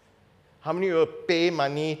 How many will pay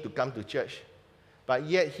money to come to church? But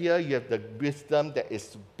yet here you have the wisdom that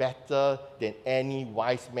is better than any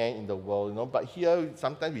wise man in the world. But here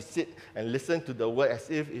sometimes we sit and listen to the word as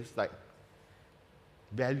if it's like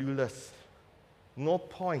valueless. No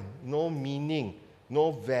point, no meaning,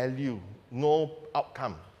 no value, no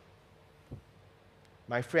outcome.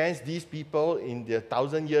 My friends, these people in the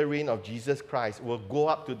 1,000-year reign of Jesus Christ will go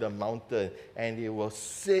up to the mountain and they will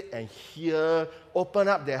sit and hear, open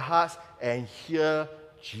up their hearts and hear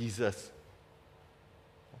Jesus.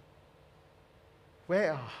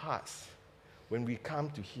 Where are our hearts when we come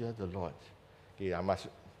to hear the Lord? Okay, I must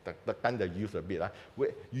tekan the youth a bit.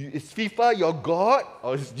 Is FIFA your God,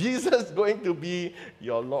 or is Jesus going to be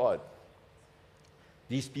your Lord?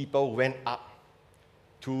 These people went up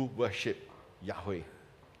to worship Yahweh.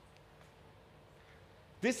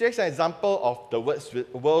 This is an example of the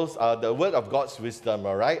word of God's wisdom,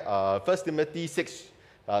 all right? 1 Timothy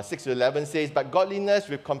 6:11 says, "But godliness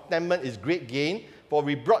with contentment is great gain, for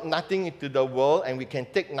we brought nothing into the world, and we can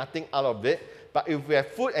take nothing out of it. But if we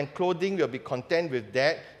have food and clothing, we'll be content with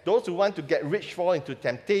that. Those who want to get rich fall into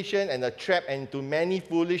temptation and a trap, and into many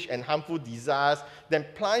foolish and harmful desires, then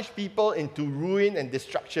plunge people into ruin and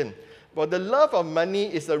destruction. For the love of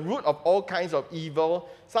money is the root of all kinds of evil.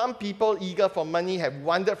 Some people eager for money have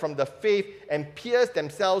wandered from the faith and pierced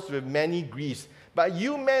themselves with many griefs. But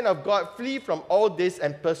you, men of God, flee from all this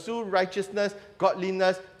and pursue righteousness,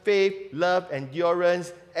 godliness, faith, love,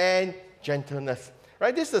 endurance, and gentleness."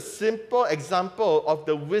 Right? This is a simple example of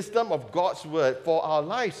the wisdom of God's word for our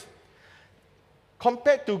lives.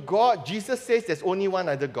 Compared to God, Jesus says there's only one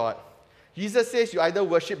other God. Jesus says you either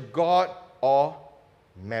worship God or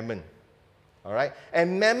mammon. All right?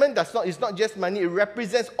 And mammon it's not just money. It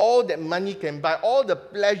represents all that money can buy, all the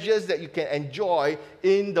pleasures that you can enjoy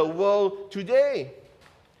in the world today.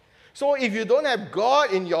 So if you don't have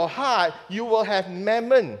God in your heart, you will have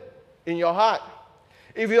mammon in your heart.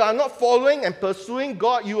 If you are not following and pursuing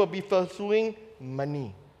God, you will be pursuing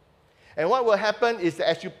money. And what will happen is that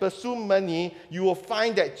as you pursue money, you will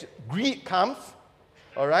find that greed comes.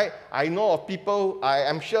 All right? I know of people,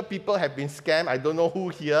 I'm sure people have been scammed. I don't know who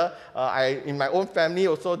here. In my own family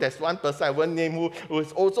also, there's one person I won't name who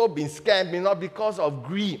has also been scammed, not because of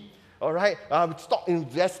greed. All right? Stock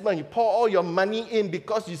investment. You pour all your money in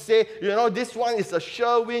because you say, this one is a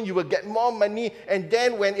sure win. You will get more money. And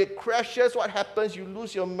then when it crashes, what happens? You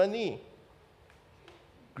lose your money.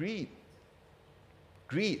 Greed.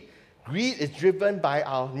 Greed. Greed is driven by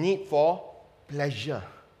our need for pleasure.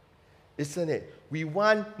 Isn't it? We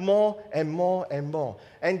want more and more and more.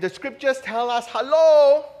 And the scriptures tell us,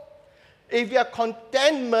 hello, if you are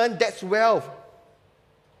contentment, that's wealth.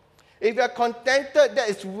 If you are contented, that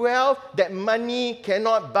is wealth that money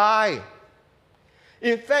cannot buy.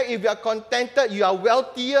 In fact, if you are contented, you are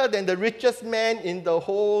wealthier than the richest man in the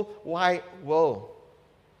whole wide world.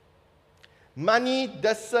 Money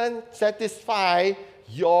doesn't satisfy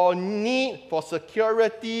your need for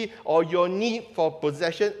security or your need for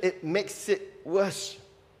possession. It makes it worse.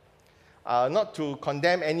 Not to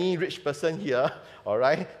condemn any rich person here, all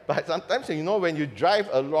right? But sometimes, when you drive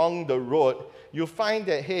along the road, you find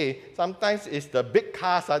that, hey, sometimes it's the big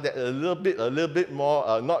cars that are a little bit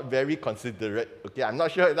more not very considerate. Okay, I'm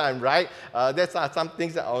not sure if I'm right. That's some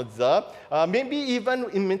things that I observe. Maybe even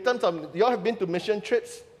in terms of, you all have been to mission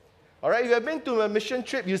trips. All right, you have been to a mission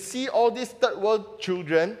trip, you see all these third world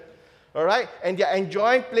children, all right, and they're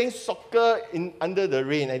enjoying playing soccer under the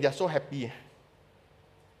rain, and they're so happy.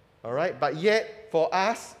 All right, but yet for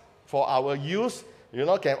us, for our youth,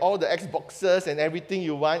 can all the Xboxes and everything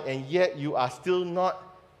you want, and yet you are still not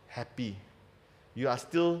happy. You are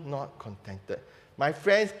still not contented. My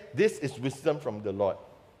friends, this is wisdom from the Lord.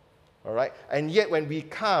 All right? And yet when we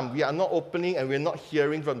come, we are not opening and we're not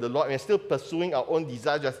hearing from the Lord. We're still pursuing our own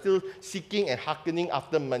desires. We're still seeking and hearkening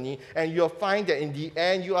after money. And you'll find that in the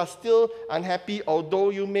end, you are still unhappy, although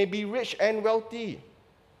you may be rich and wealthy.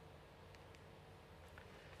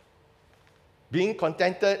 Being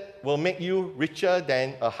contented will make you richer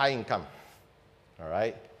than a high income. All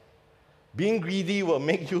right? Being greedy will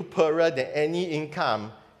make you poorer than any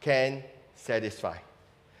income can satisfy.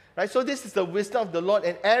 Right? So this is the wisdom of the Lord,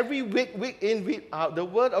 and every week in, week out, the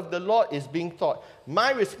word of the Lord is being taught.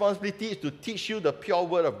 My responsibility is to teach you the pure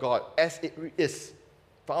word of God as it is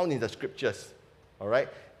found in the scriptures. All right?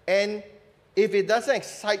 And if it doesn't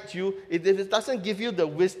excite you, if it doesn't give you the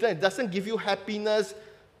wisdom, it doesn't give you happiness,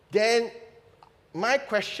 then my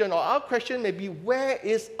question or our question may be, where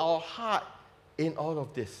is our heart in all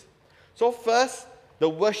of this? So first, the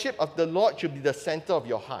worship of the Lord should be the center of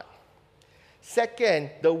your heart.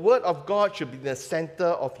 Second, the word of God should be the center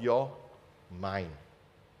of your mind.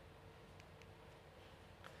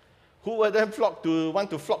 Who wouldn't want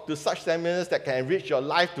to flock to such seminars that can enrich your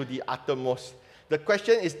life to the uttermost? The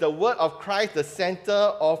question is the word of Christ the center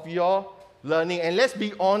of your learning? And let's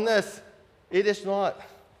be honest, it is not.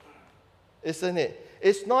 Isn't it?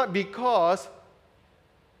 It's not, because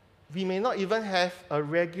we may not even have a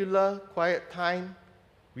regular quiet time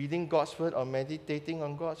reading God's word or meditating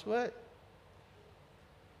on God's word.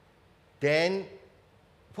 Then,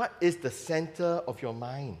 what is the center of your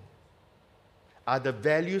mind? Are the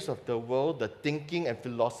values of the world, the thinking and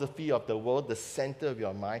philosophy of the world, the center of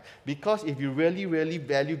your mind? Because if you really, really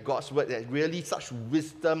value God's word, that really such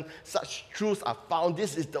wisdom, such truths are found,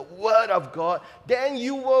 this is the word of God, then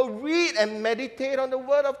you will read and meditate on the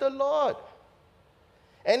word of the Lord.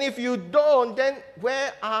 And if you don't, then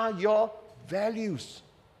where are your values?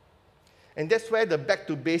 And that's where the back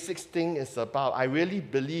to basics thing is about. I really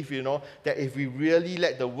believe, that if we really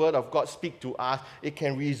let the word of God speak to us, it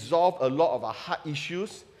can resolve a lot of our heart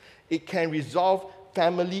issues. It can resolve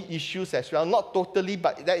family issues as well. Not totally,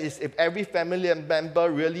 but that is if every family member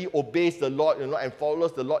really obeys the Lord, and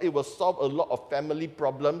follows the Lord, it will solve a lot of family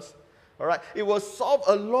problems. All right? It will solve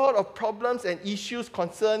a lot of problems and issues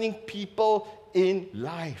concerning people in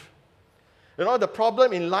life. The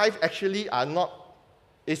problem in life actually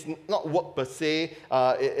it's not work per se,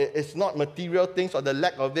 it's not material things or the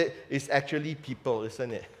lack of it, it's actually people,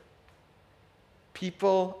 isn't it?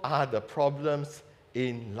 People are the problems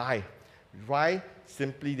in life. Why?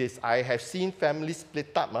 Simply this. I have seen families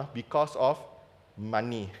split up because of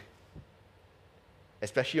money,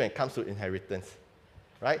 especially when it comes to inheritance.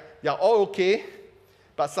 Right? They are all okay,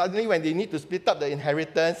 but suddenly when they need to split up the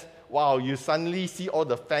inheritance, wow, you suddenly see all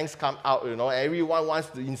the fangs come out, everyone wants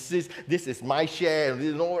to insist, this is my share,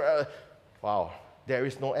 wow, there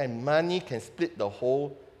is no end. Money can split the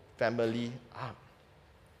whole family up,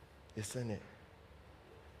 isn't it?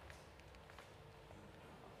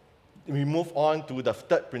 We move on to the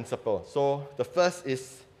third principle. So the first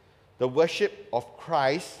is the worship of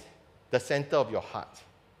Christ, the center of your heart.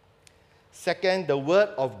 Second, the word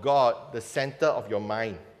of God, the center of your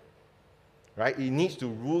mind. Right? It needs to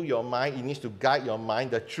rule your mind. It needs to guide your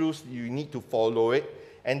mind. The truth, you need to follow it.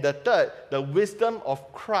 And the third, the wisdom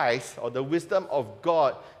of Christ or the wisdom of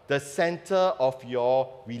God, the center of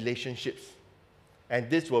your relationships. And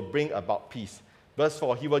this will bring about peace. Verse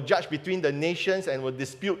 4, he will judge between the nations and will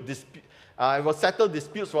will settle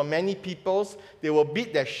disputes for many peoples. They will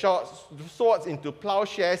beat their swords into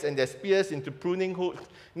plowshares and their spears into pruning hooks.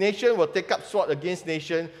 Nation will take up sword against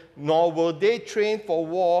nation, nor will they train for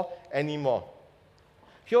war anymore.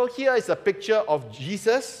 Here is a picture of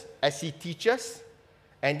Jesus as he teaches,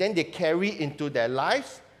 and then they carry into their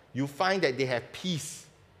lives. You find that they have peace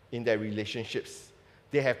in their relationships.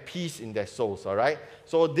 They have peace in their souls, all right?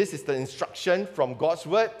 So this is the instruction from God's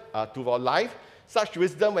word to our life. Such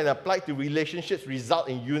wisdom, when applied to relationships, result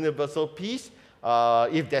in universal peace.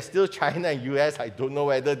 If there's still China and US, I don't know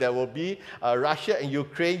whether there will be. Russia and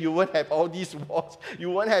Ukraine, you won't have all these wars. You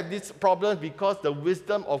won't have these problems because the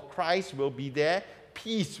wisdom of Christ will be there.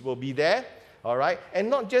 Peace will be there. All right? And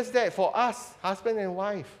not just that, for us, husband and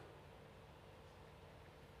wife.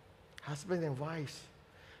 Husband and wives.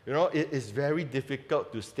 You know, it is very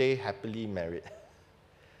difficult to stay happily married.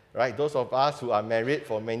 Right? Those of us who are married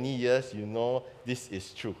for many years, you know this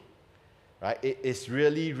is true. Right? It is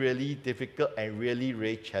really, really difficult and really,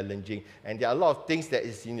 really challenging. And there are a lot of things that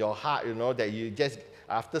is in your heart, you know, that you just,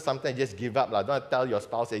 after some time, just give up. Don't tell your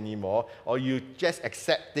spouse anymore. Or you just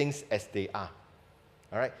accept things as they are.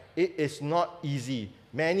 All right? It is not easy.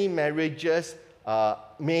 Many marriages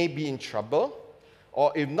may be in trouble.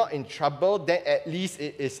 Or if not in trouble, then at least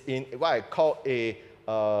it is in what I call a,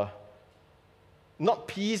 not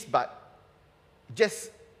peace, but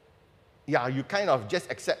just, you kind of just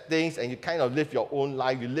accept things and you kind of live your own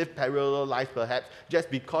life. You live parallel life perhaps just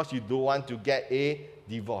because you don't want to get a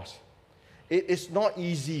divorce. It is not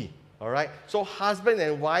easy, all right? So husband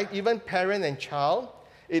and wife, even parent and child,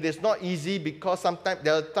 it is not easy because sometimes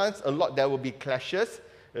there are times a lot there will be clashes.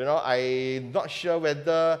 You know, I'm not sure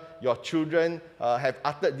whether your children have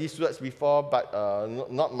uttered these words before, but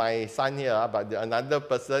not my son here, but another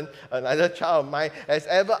person, another child of mine has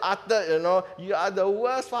ever uttered, you know, you are the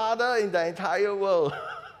worst father in the entire world.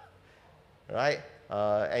 Right?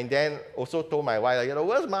 And then also told my wife, you're the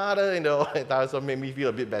worst mother in the world. That also made me feel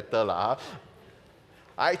a bit better. All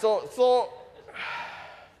right, so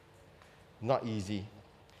not easy.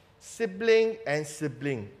 Sibling and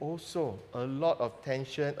sibling, also a lot of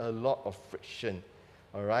tension, a lot of friction.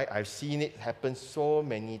 All right, I've seen it happen so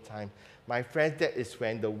many times. My friends, that is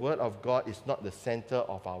when the Word of God is not the center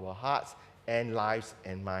of our hearts and lives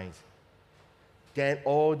and minds. Then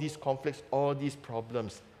all these conflicts, all these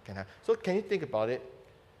problems can happen. So can you think about it?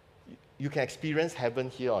 You can experience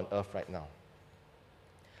heaven here on earth right now.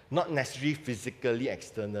 Not necessarily physically,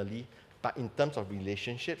 externally, but in terms of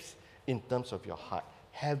relationships, in terms of your heart.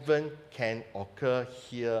 Heaven can occur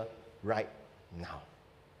here right now.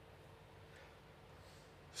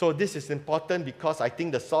 So this is important because I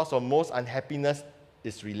think the source of most unhappiness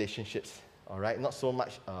is relationships. All right, not so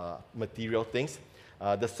much material things.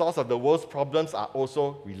 The source of the world's problems are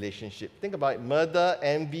also relationships. Think about it. Murder,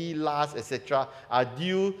 envy, lust, etc. are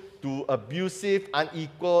due to abusive,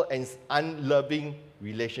 unequal, and unloving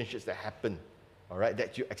relationships that happen. All right,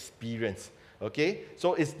 that you experience. Okay,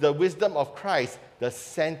 so it's the wisdom of Christ, the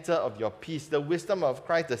center of your peace. The wisdom of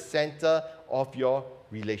Christ, the center of your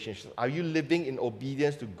relationships. Are you living in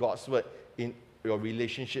obedience to God's word in your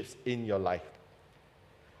relationships in your life?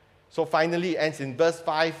 So finally, it ends in verse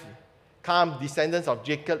 5. Come, descendants of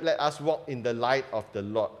Jacob, let us walk in the light of the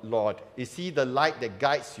Lord. Is he the light that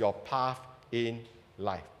guides your path in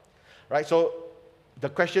life? Right, so the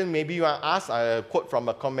question maybe you want to ask, I quote from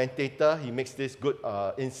a commentator. He makes this good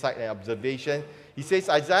insight and observation. He says,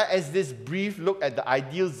 Isaiah has this brief look at the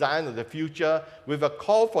ideal Zion of the future with a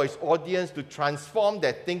call for his audience to transform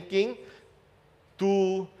their thinking,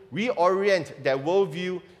 to reorient their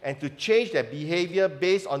worldview, and to change their behavior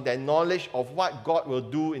based on their knowledge of what God will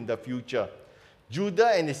do in the future.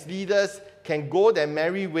 Judah and his leaders can go their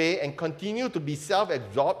merry way and continue to be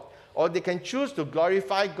self-absorbed, or they can choose to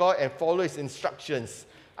glorify God and follow his instructions.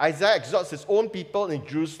 Isaiah exhorts his own people in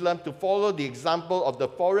Jerusalem to follow the example of the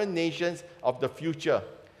foreign nations of the future.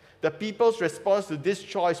 The people's response to this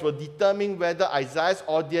choice will determine whether Isaiah's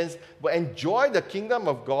audience will enjoy the kingdom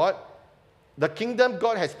of God, the kingdom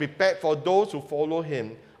God has prepared for those who follow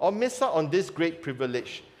him, or miss out on this great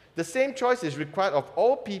privilege. The same choice is required of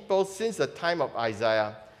all people since the time of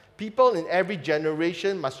Isaiah. People in every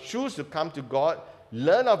generation must choose to come to God,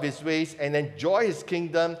 learn of his ways, and enjoy his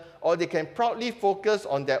kingdom, or they can proudly focus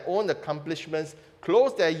on their own accomplishments,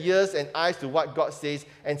 close their ears and eyes to what God says,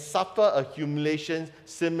 and suffer a humiliation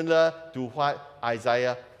similar to what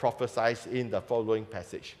Isaiah prophesies in the following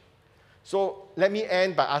passage. So let me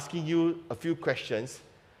end by asking you a few questions.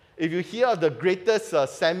 If you hear of the greatest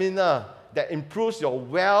seminar that improves your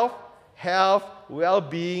wealth, health,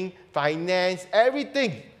 well-being, finance,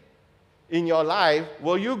 everything in your life,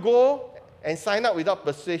 will you go and sign up without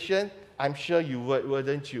persuasion? I'm sure you would,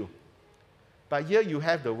 wouldn't you? But here you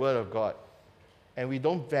have the Word of God, and we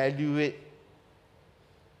don't value it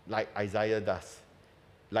like Isaiah does.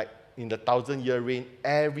 Like in the 1,000-year reign,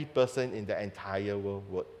 every person in the entire world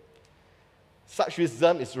would. Such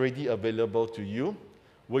wisdom is already available to you.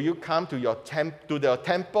 Will you come to your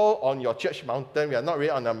temple on your church mountain? We are not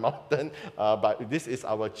really on a mountain, but this is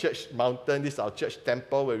our church mountain. This is our church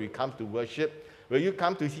temple where we come to worship. Will you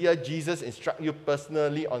come to hear Jesus instruct you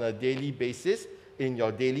personally on a daily basis? in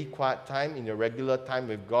your daily quiet time, in your regular time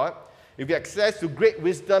with God. If you have access to great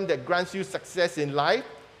wisdom that grants you success in life,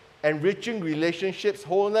 enriching relationships,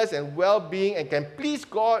 wholeness, and well-being, and can please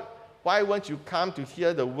God, why won't you come to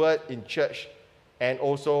hear the word in church and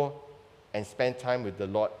spend time with the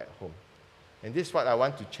Lord at home? And this is what I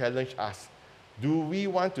want to challenge us. Do we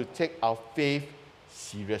want to take our faith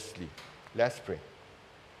seriously? Let's pray.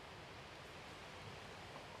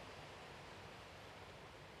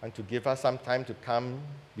 And to give us some time to come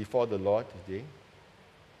before the Lord today.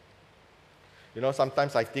 You know,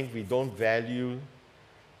 sometimes I think we don't value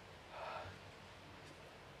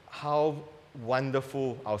how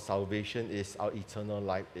wonderful our salvation is, our eternal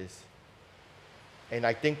life is. And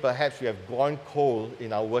I think perhaps we have gone cold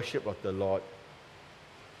in our worship of the Lord.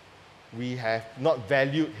 We have not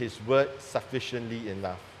valued His word sufficiently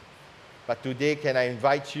enough. But today, can I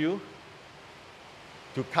invite you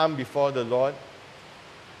to come before the Lord,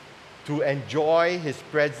 to enjoy His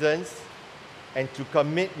presence, and to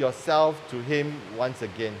commit yourself to Him once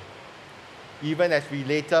again. Even as we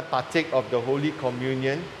later partake of the Holy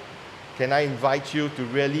Communion, can I invite you to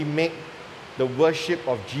really make the worship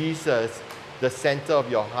of Jesus the center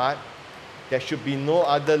of your heart? There should be no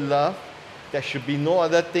other love. There should be no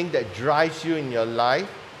other thing that drives you in your life.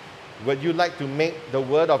 Would you like to make the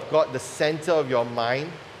Word of God the center of your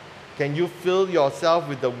mind? Can you fill yourself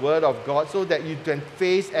with the Word of God so that you can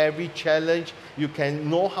face every challenge? You can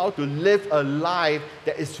know how to live a life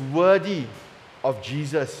that is worthy of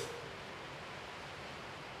Jesus.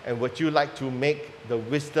 And would you like to make the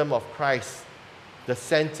wisdom of Christ the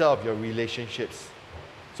center of your relationships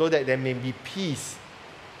so that there may be peace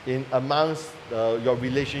in amongst your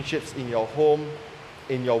relationships in your home,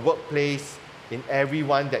 in your workplace, in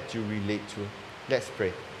everyone that you relate to? Let's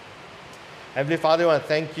pray. Heavenly Father, I want to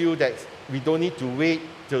thank you that we don't need to wait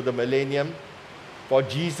till the millennium for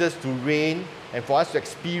Jesus to reign and for us to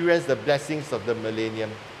experience the blessings of the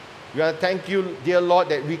millennium. We want to thank you, dear Lord,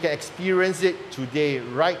 that we can experience it today,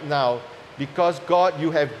 right now, because God,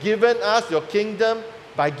 you have given us your kingdom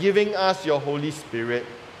by giving us your Holy Spirit.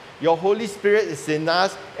 Your Holy Spirit is in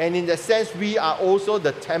us, and in that sense, we are also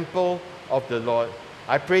the temple of the Lord.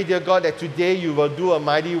 I pray, dear God, that today you will do a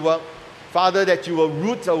mighty work. Father, that you will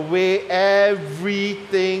root away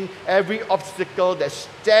everything, every obstacle that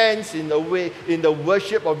stands in the way, in the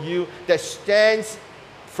worship of you, that stands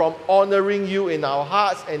from honoring you in our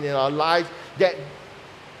hearts and in our lives, that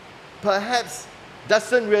perhaps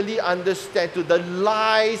doesn't really understand to the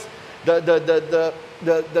lies, the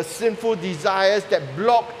sinful desires that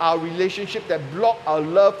block our relationship, that block our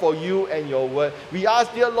love for you and your word. We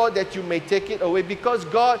ask, dear Lord, that you may take it away, because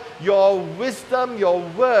God, your wisdom, your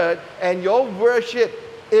word, and your worship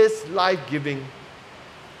is life-giving.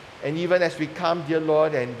 And even as we come, dear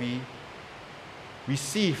Lord, and we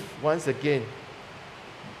receive once again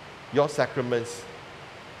your sacraments,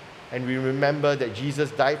 and we remember that Jesus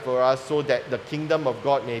died for us so that the kingdom of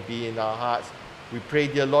God may be in our hearts, we pray,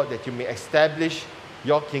 dear Lord, that you may establish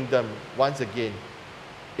your kingdom once again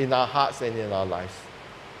in our hearts and in our lives.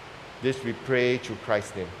 This we pray through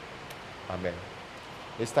Christ's name. Amen.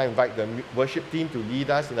 This time, invite the worship team to lead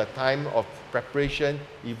us in a time of preparation,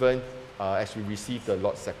 even as we receive the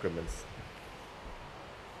Lord's sacraments.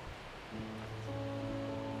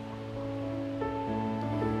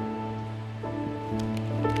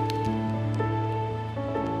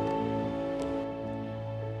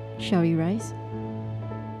 Shall we rise?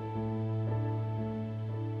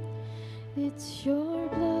 It's your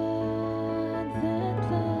blood that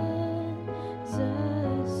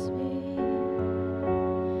cleanses me.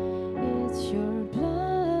 It's your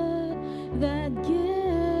blood that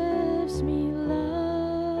gives me life.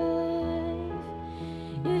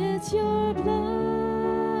 It's your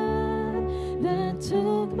blood that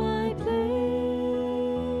took my place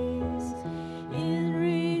in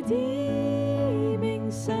redeeming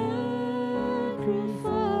sacrifice.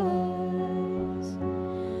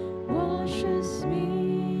 Washes me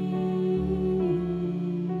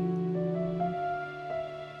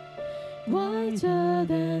whiter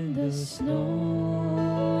than the snow,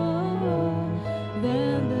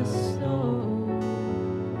 than the snow.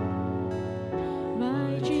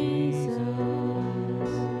 My Jesus,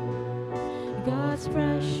 God's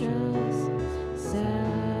precious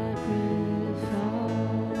sacrifice.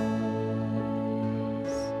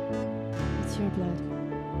 It's your blood.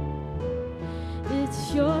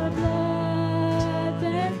 It's your blood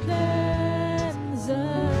that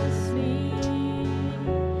cleanses me.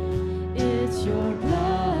 It's your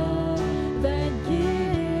blood that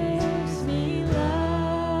gives me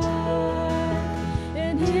life.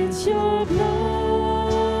 And it's your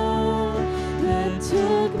blood that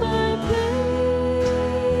took my place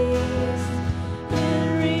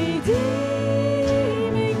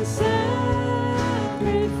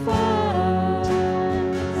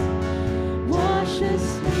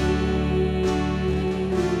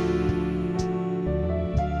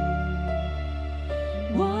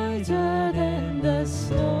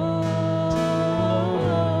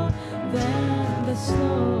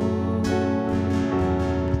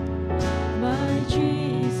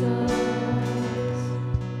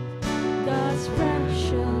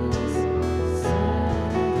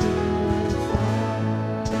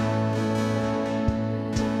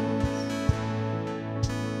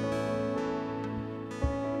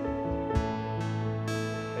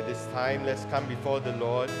time, let's come before the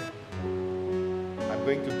Lord. I'm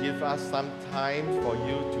going to give us some time for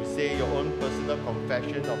you to say your own personal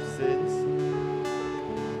confession of sins.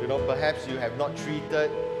 You know, perhaps you have not treated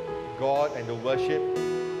God and the worship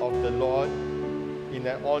of the Lord in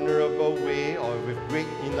an honorable way or with great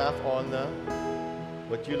enough honor.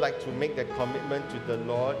 Would you like to make that commitment to the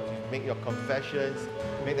Lord, to make your confessions,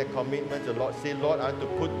 make that commitment to the Lord? Say, Lord, I want to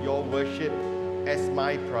put your worship as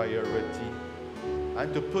my priority. I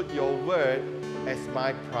want to put your word as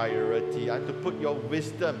my priority. I want to put your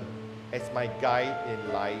wisdom as my guide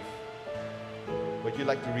in life. Would you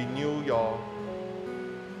like to renew your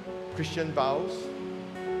Christian vows?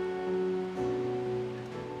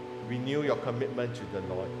 Renew your commitment to the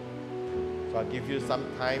Lord. So I'll give you some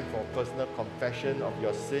time for personal confession of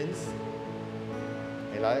your sins.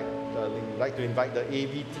 And I'd like to invite the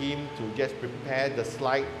AV team to just prepare the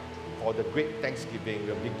slide for the great Thanksgiving.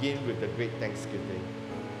 We'll begin with the great Thanksgiving.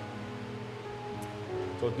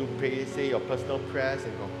 So do pray, say your personal prayers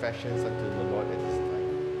and confessions unto the Lord at this time.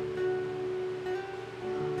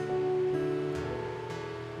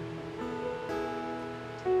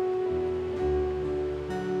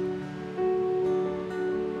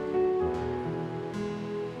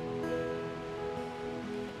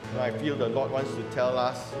 I feel the Lord wants to tell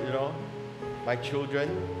us, you know, my children,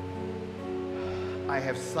 I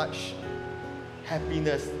have such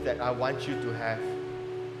happiness that I want you to have.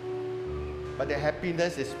 But the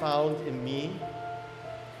happiness is found in me.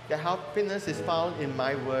 The happiness is found in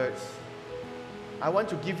my words. I want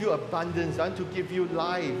to give you abundance. I want to give you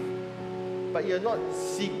life. But you're not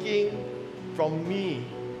seeking from me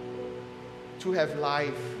to have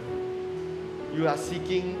life. You are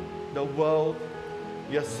seeking the world.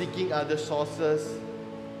 You're seeking other sources.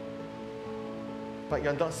 But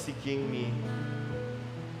you're not seeking me.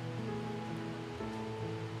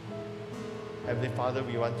 Heavenly Father,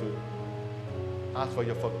 we want to ask for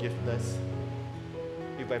your forgiveness.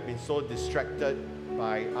 If I've been so distracted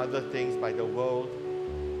by other things, by the world,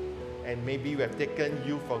 and maybe we have taken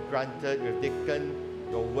you for granted, we've taken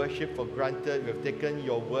your worship for granted, we've taken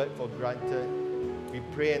your word for granted. We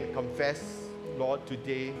pray and confess, Lord,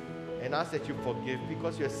 today, and ask that you forgive,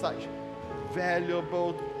 because you are such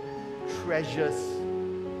valuable treasures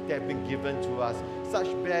that have been given to us, such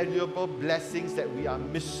valuable blessings that we are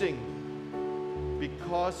missing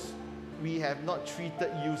because we have not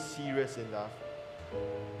treated you serious enough.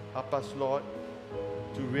 Help us, Lord,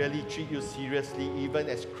 to really treat you seriously, even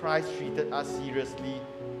as Christ treated us seriously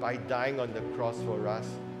by dying on the cross for us.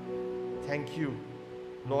 Thank you,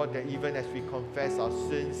 Lord, that even as we confess our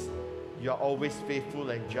sins, you are always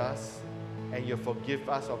faithful and just, and you forgive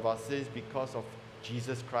us of our sins because of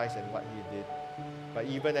Jesus Christ and what He did. But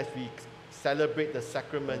even as we celebrate the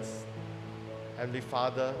sacraments, Heavenly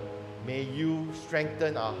Father, may you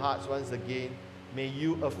strengthen our hearts once again. May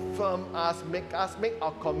you affirm us, make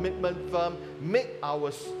our commitment firm, make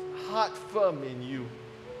our heart firm in you,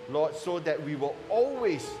 Lord, so that we will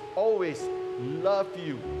always, always love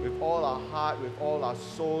you with all our heart, with all our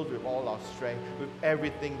soul, with all our strength, with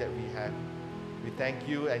everything that we have. We thank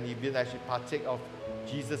you, and even as we partake of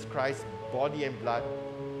Jesus Christ's body and blood,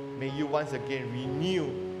 may you once again renew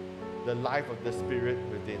the life of the Spirit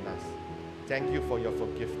within us. Thank you for your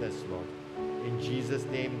forgiveness, Lord. In Jesus'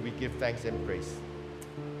 name, we give thanks and praise.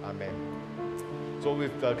 Amen. So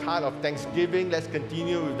with the heart of thanksgiving, let's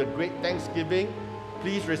continue with the great Thanksgiving.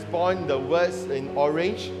 Please respond the words in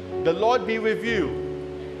orange. The Lord be with you.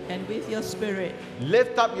 And with your spirit,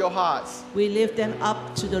 Lift up your hearts. we lift them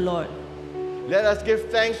up to the Lord. Let us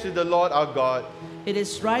give thanks to the Lord our God. It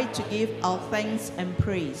is right to give our thanks and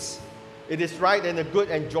praise. It is right and a good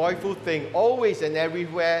and joyful thing, always and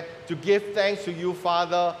everywhere, to give thanks to you,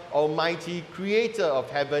 Father Almighty, Creator of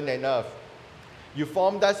heaven and earth. You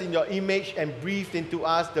formed us in your image and breathed into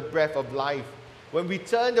us the breath of life. When we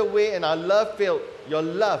turned away and our love failed, your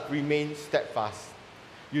love remained steadfast.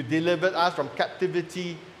 You delivered us from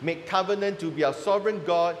captivity, made covenant to be our sovereign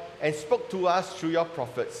God, and spoke to us through your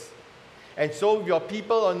prophets. And so your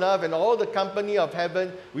people on earth and all the company of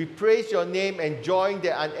heaven, we praise your name and join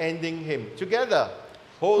the unending hymn. Together,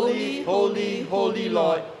 Holy, holy, holy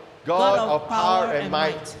Lord, God of power and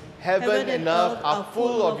might, heaven and earth are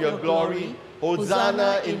full of your glory.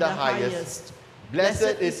 Hosanna in the highest.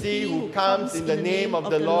 Blessed is he who comes in the name of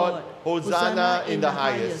the Lord. Hosanna in the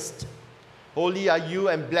highest. Holy are you,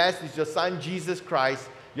 and blessed is your Son, Jesus Christ.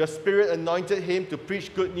 Your Spirit anointed him to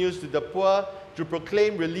preach good news to the poor, to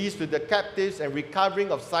proclaim release to the captives and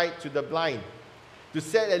recovering of sight to the blind, to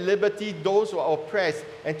set at liberty those who are oppressed,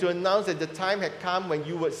 and to announce that the time had come when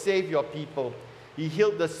you would save your people. He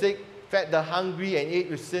healed the sick, fed the hungry, and ate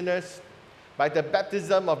with sinners. By the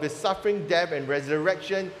baptism of his suffering, death, and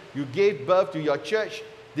resurrection, you gave birth to your church,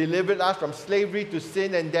 delivered us from slavery to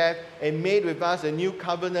sin and death, and made with us a new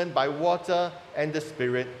covenant by water and the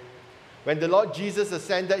Spirit. When the Lord Jesus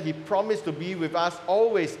ascended, he promised to be with us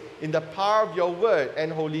always in the power of your word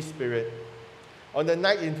and Holy Spirit. On the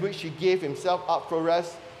night in which he gave himself up for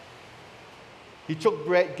us, he took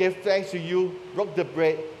bread, gave thanks to you, broke the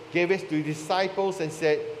bread, gave it to his disciples, and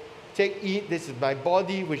said, "Take, eat, this is my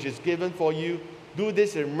body which is given for you. Do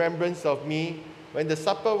this in remembrance of me." When the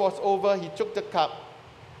supper was over, he took the cup,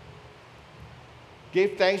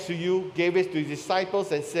 gave thanks to you, gave it to his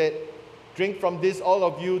disciples, and said, "Drink from this, all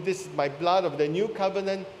of you. This is my blood of the new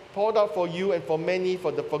covenant, poured out for you and for many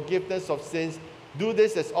for the forgiveness of sins. Do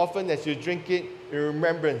this as often as you drink it in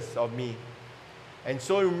remembrance of me." And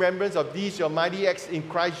so in remembrance of these, your mighty acts in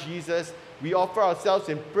Christ Jesus, we offer ourselves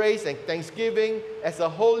in praise and thanksgiving as a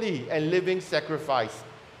holy and living sacrifice,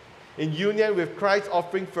 in union with Christ's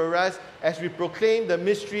offering for us as we proclaim the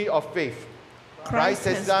mystery of faith. Christ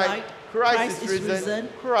has died, Christ is risen,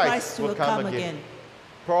 Christ will come again.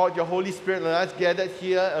 Pour out your Holy Spirit on us gathered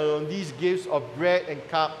here and on these gifts of bread and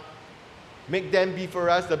cup. Make them be for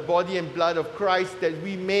us the body and blood of Christ, that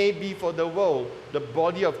we may be for the world the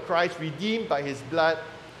body of Christ, redeemed by his blood.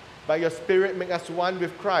 By your Spirit, make us one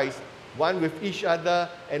with Christ, one with each other,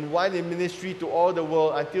 and one in ministry to all the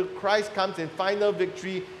world, until Christ comes in final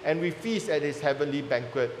victory and we feast at his heavenly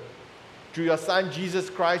banquet. Through your Son, Jesus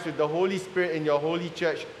Christ, with the Holy Spirit in your holy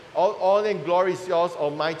church, all honor and glory is yours,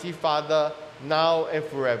 Almighty Father, now and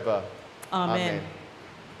forever. Amen.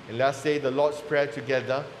 And let's say the Lord's Prayer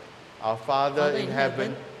together. Our Father in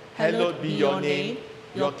heaven, hallowed be your name.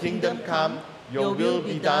 Your kingdom come, your will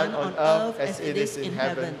be done on earth as it is in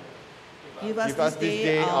heaven. Give us this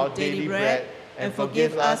day our daily bread, and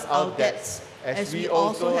forgive us our debts, as we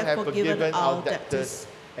also have forgiven our debtors.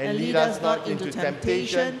 And lead us not into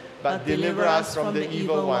temptation, but deliver us from the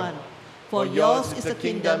evil one. For yours is the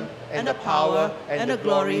kingdom, and the power, and the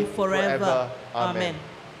glory forever. Amen.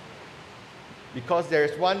 Because there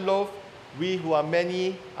is one loaf, we who are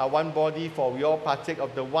many are one body, for we all partake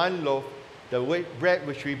of the one loaf. The bread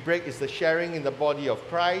which we break is the sharing in the body of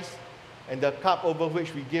Christ, and the cup over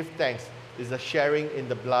which we give thanks is the sharing in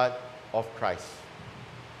the blood of Christ.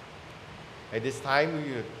 At this time,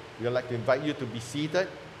 we would like to invite you to be seated.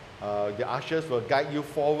 The ushers will guide you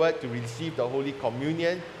forward to receive the Holy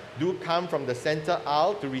Communion. Do come from the center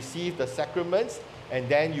aisle to receive the sacraments, and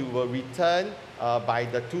then you will return by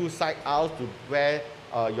the two side aisles to where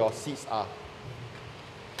your seats are.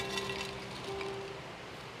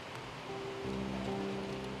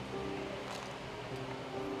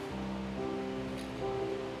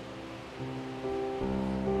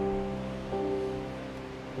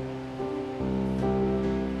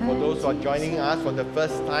 For those who are joining us for the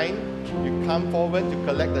first time, you come forward to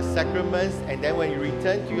collect the sacraments, and then when you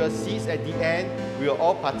return to your seats at the end, we will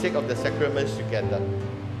all partake of the sacraments together.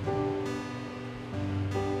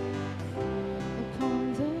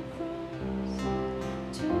 Upon the cross,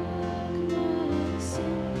 took my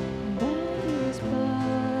sin, by his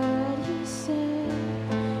blood he set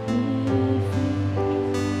me free.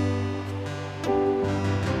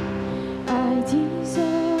 I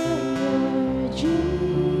desire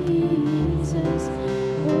Jesus,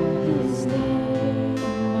 for his name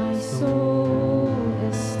my soul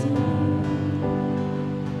esteem.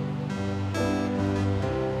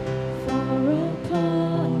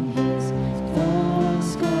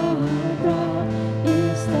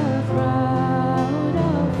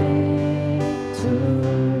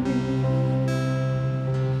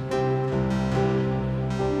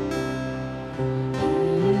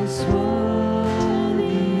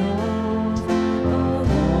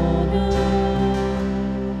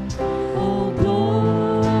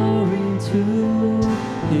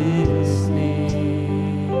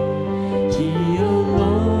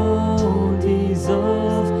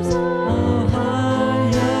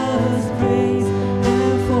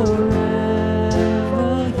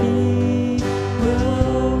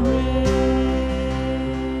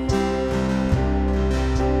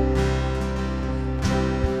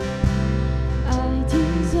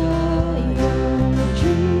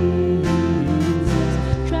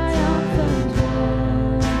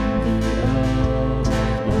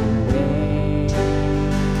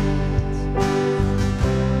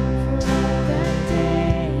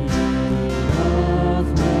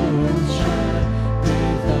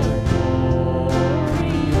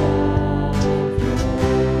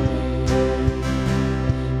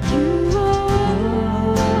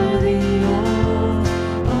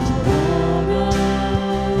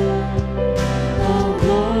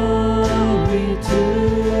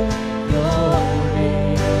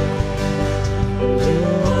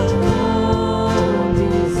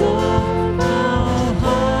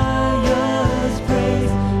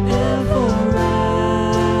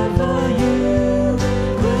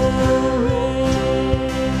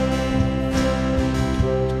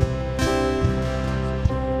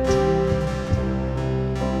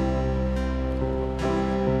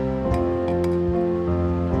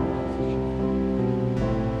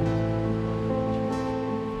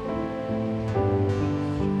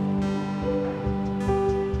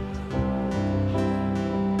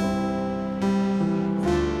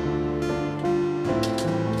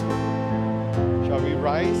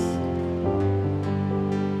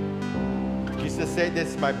 Jesus said, "This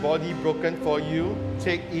is my body broken for you.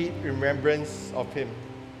 Take, eat, in remembrance of him."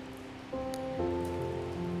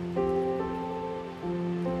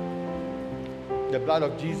 The blood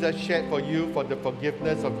of Jesus shed for you for the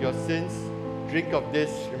forgiveness of your sins. Drink of this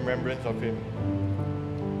in remembrance of him.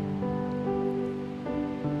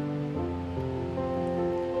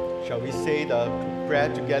 Shall we say the prayer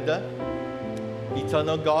together?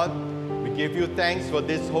 Eternal God, we give you thanks for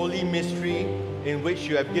this holy mystery in which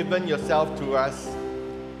you have given yourself to us.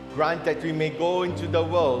 Grant that we may go into the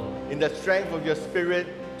world in the strength of your Spirit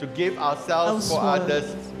to give ourselves for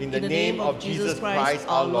others in the name of Jesus Christ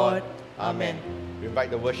our Lord. Amen. We invite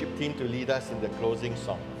the worship team to lead us in the closing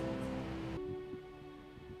song.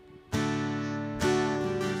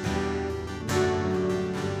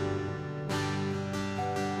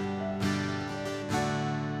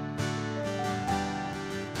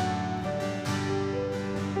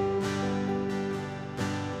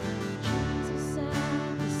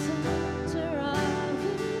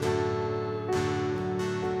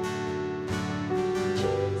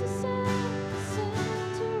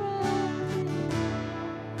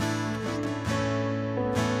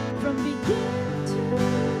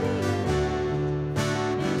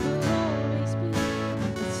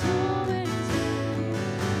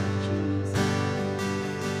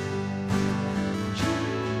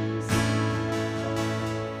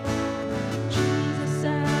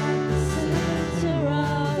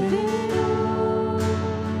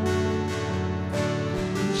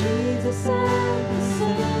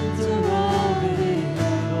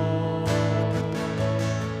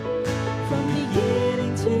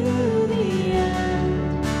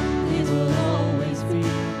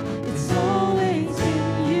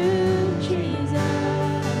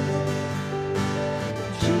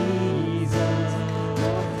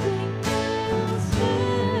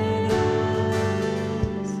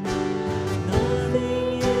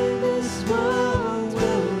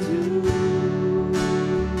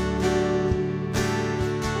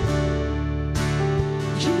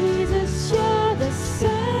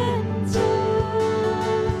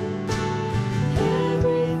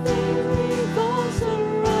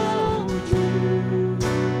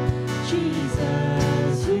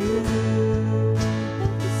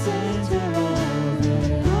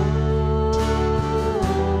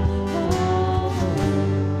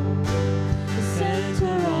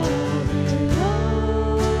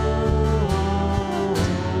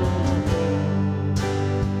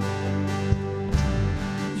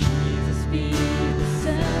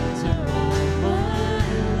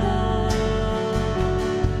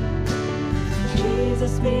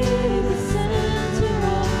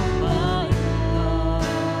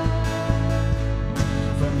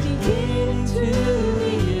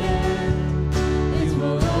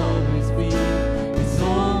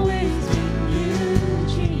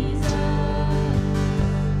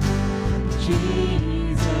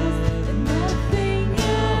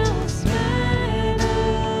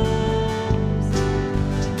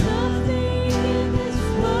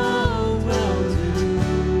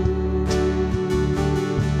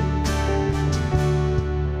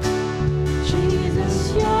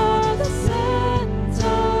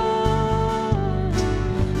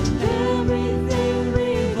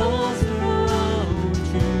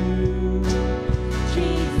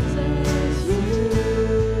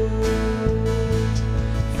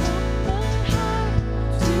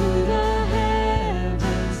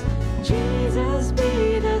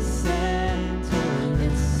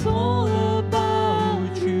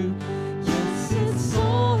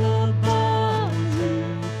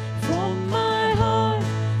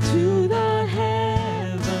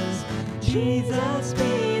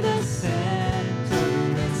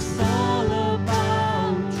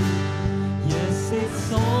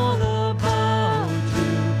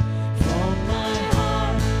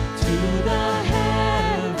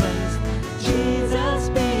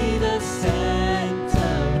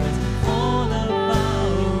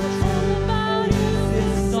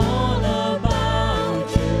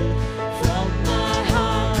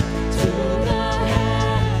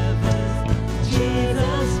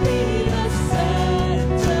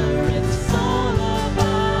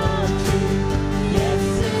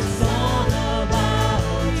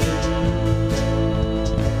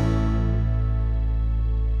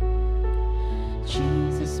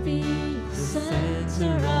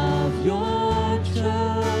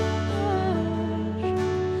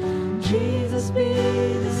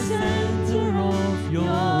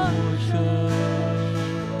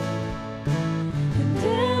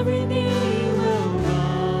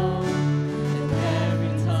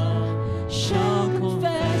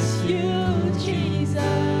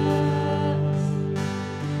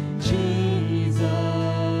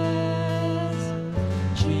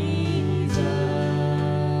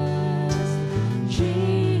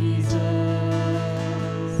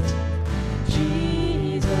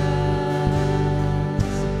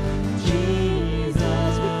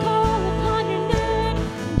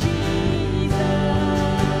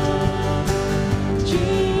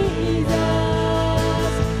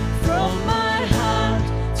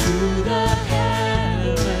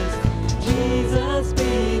 Jesus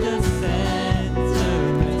be the center.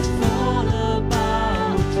 It's all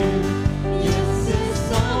about you. Yes,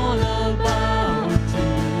 it's all about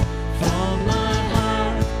you. From my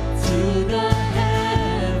heart to the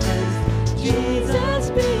heavens, Jesus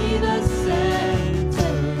be the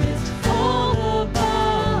center. It's all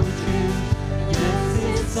about you. Yes,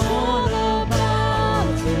 it's all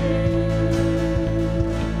about you.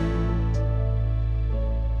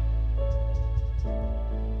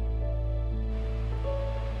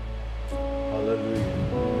 Hallelujah.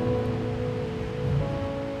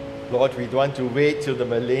 Lord, we don't want to wait till the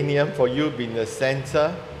millennium for you being the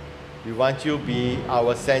center. We want you to be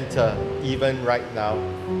our center even right now.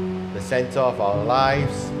 The center of our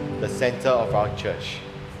lives, the center of our church.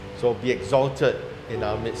 So be exalted in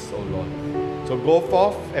our midst, O Lord. So go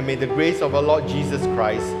forth and may the grace of our Lord Jesus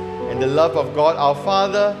Christ and the love of God our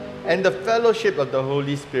Father and the fellowship of the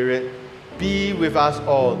Holy Spirit be with us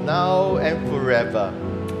all now and forever.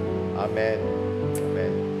 Amen.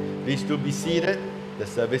 Amen. Please do be seated. The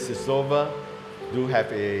service is over. Do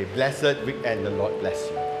have a blessed weekend. The Lord bless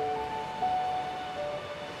you.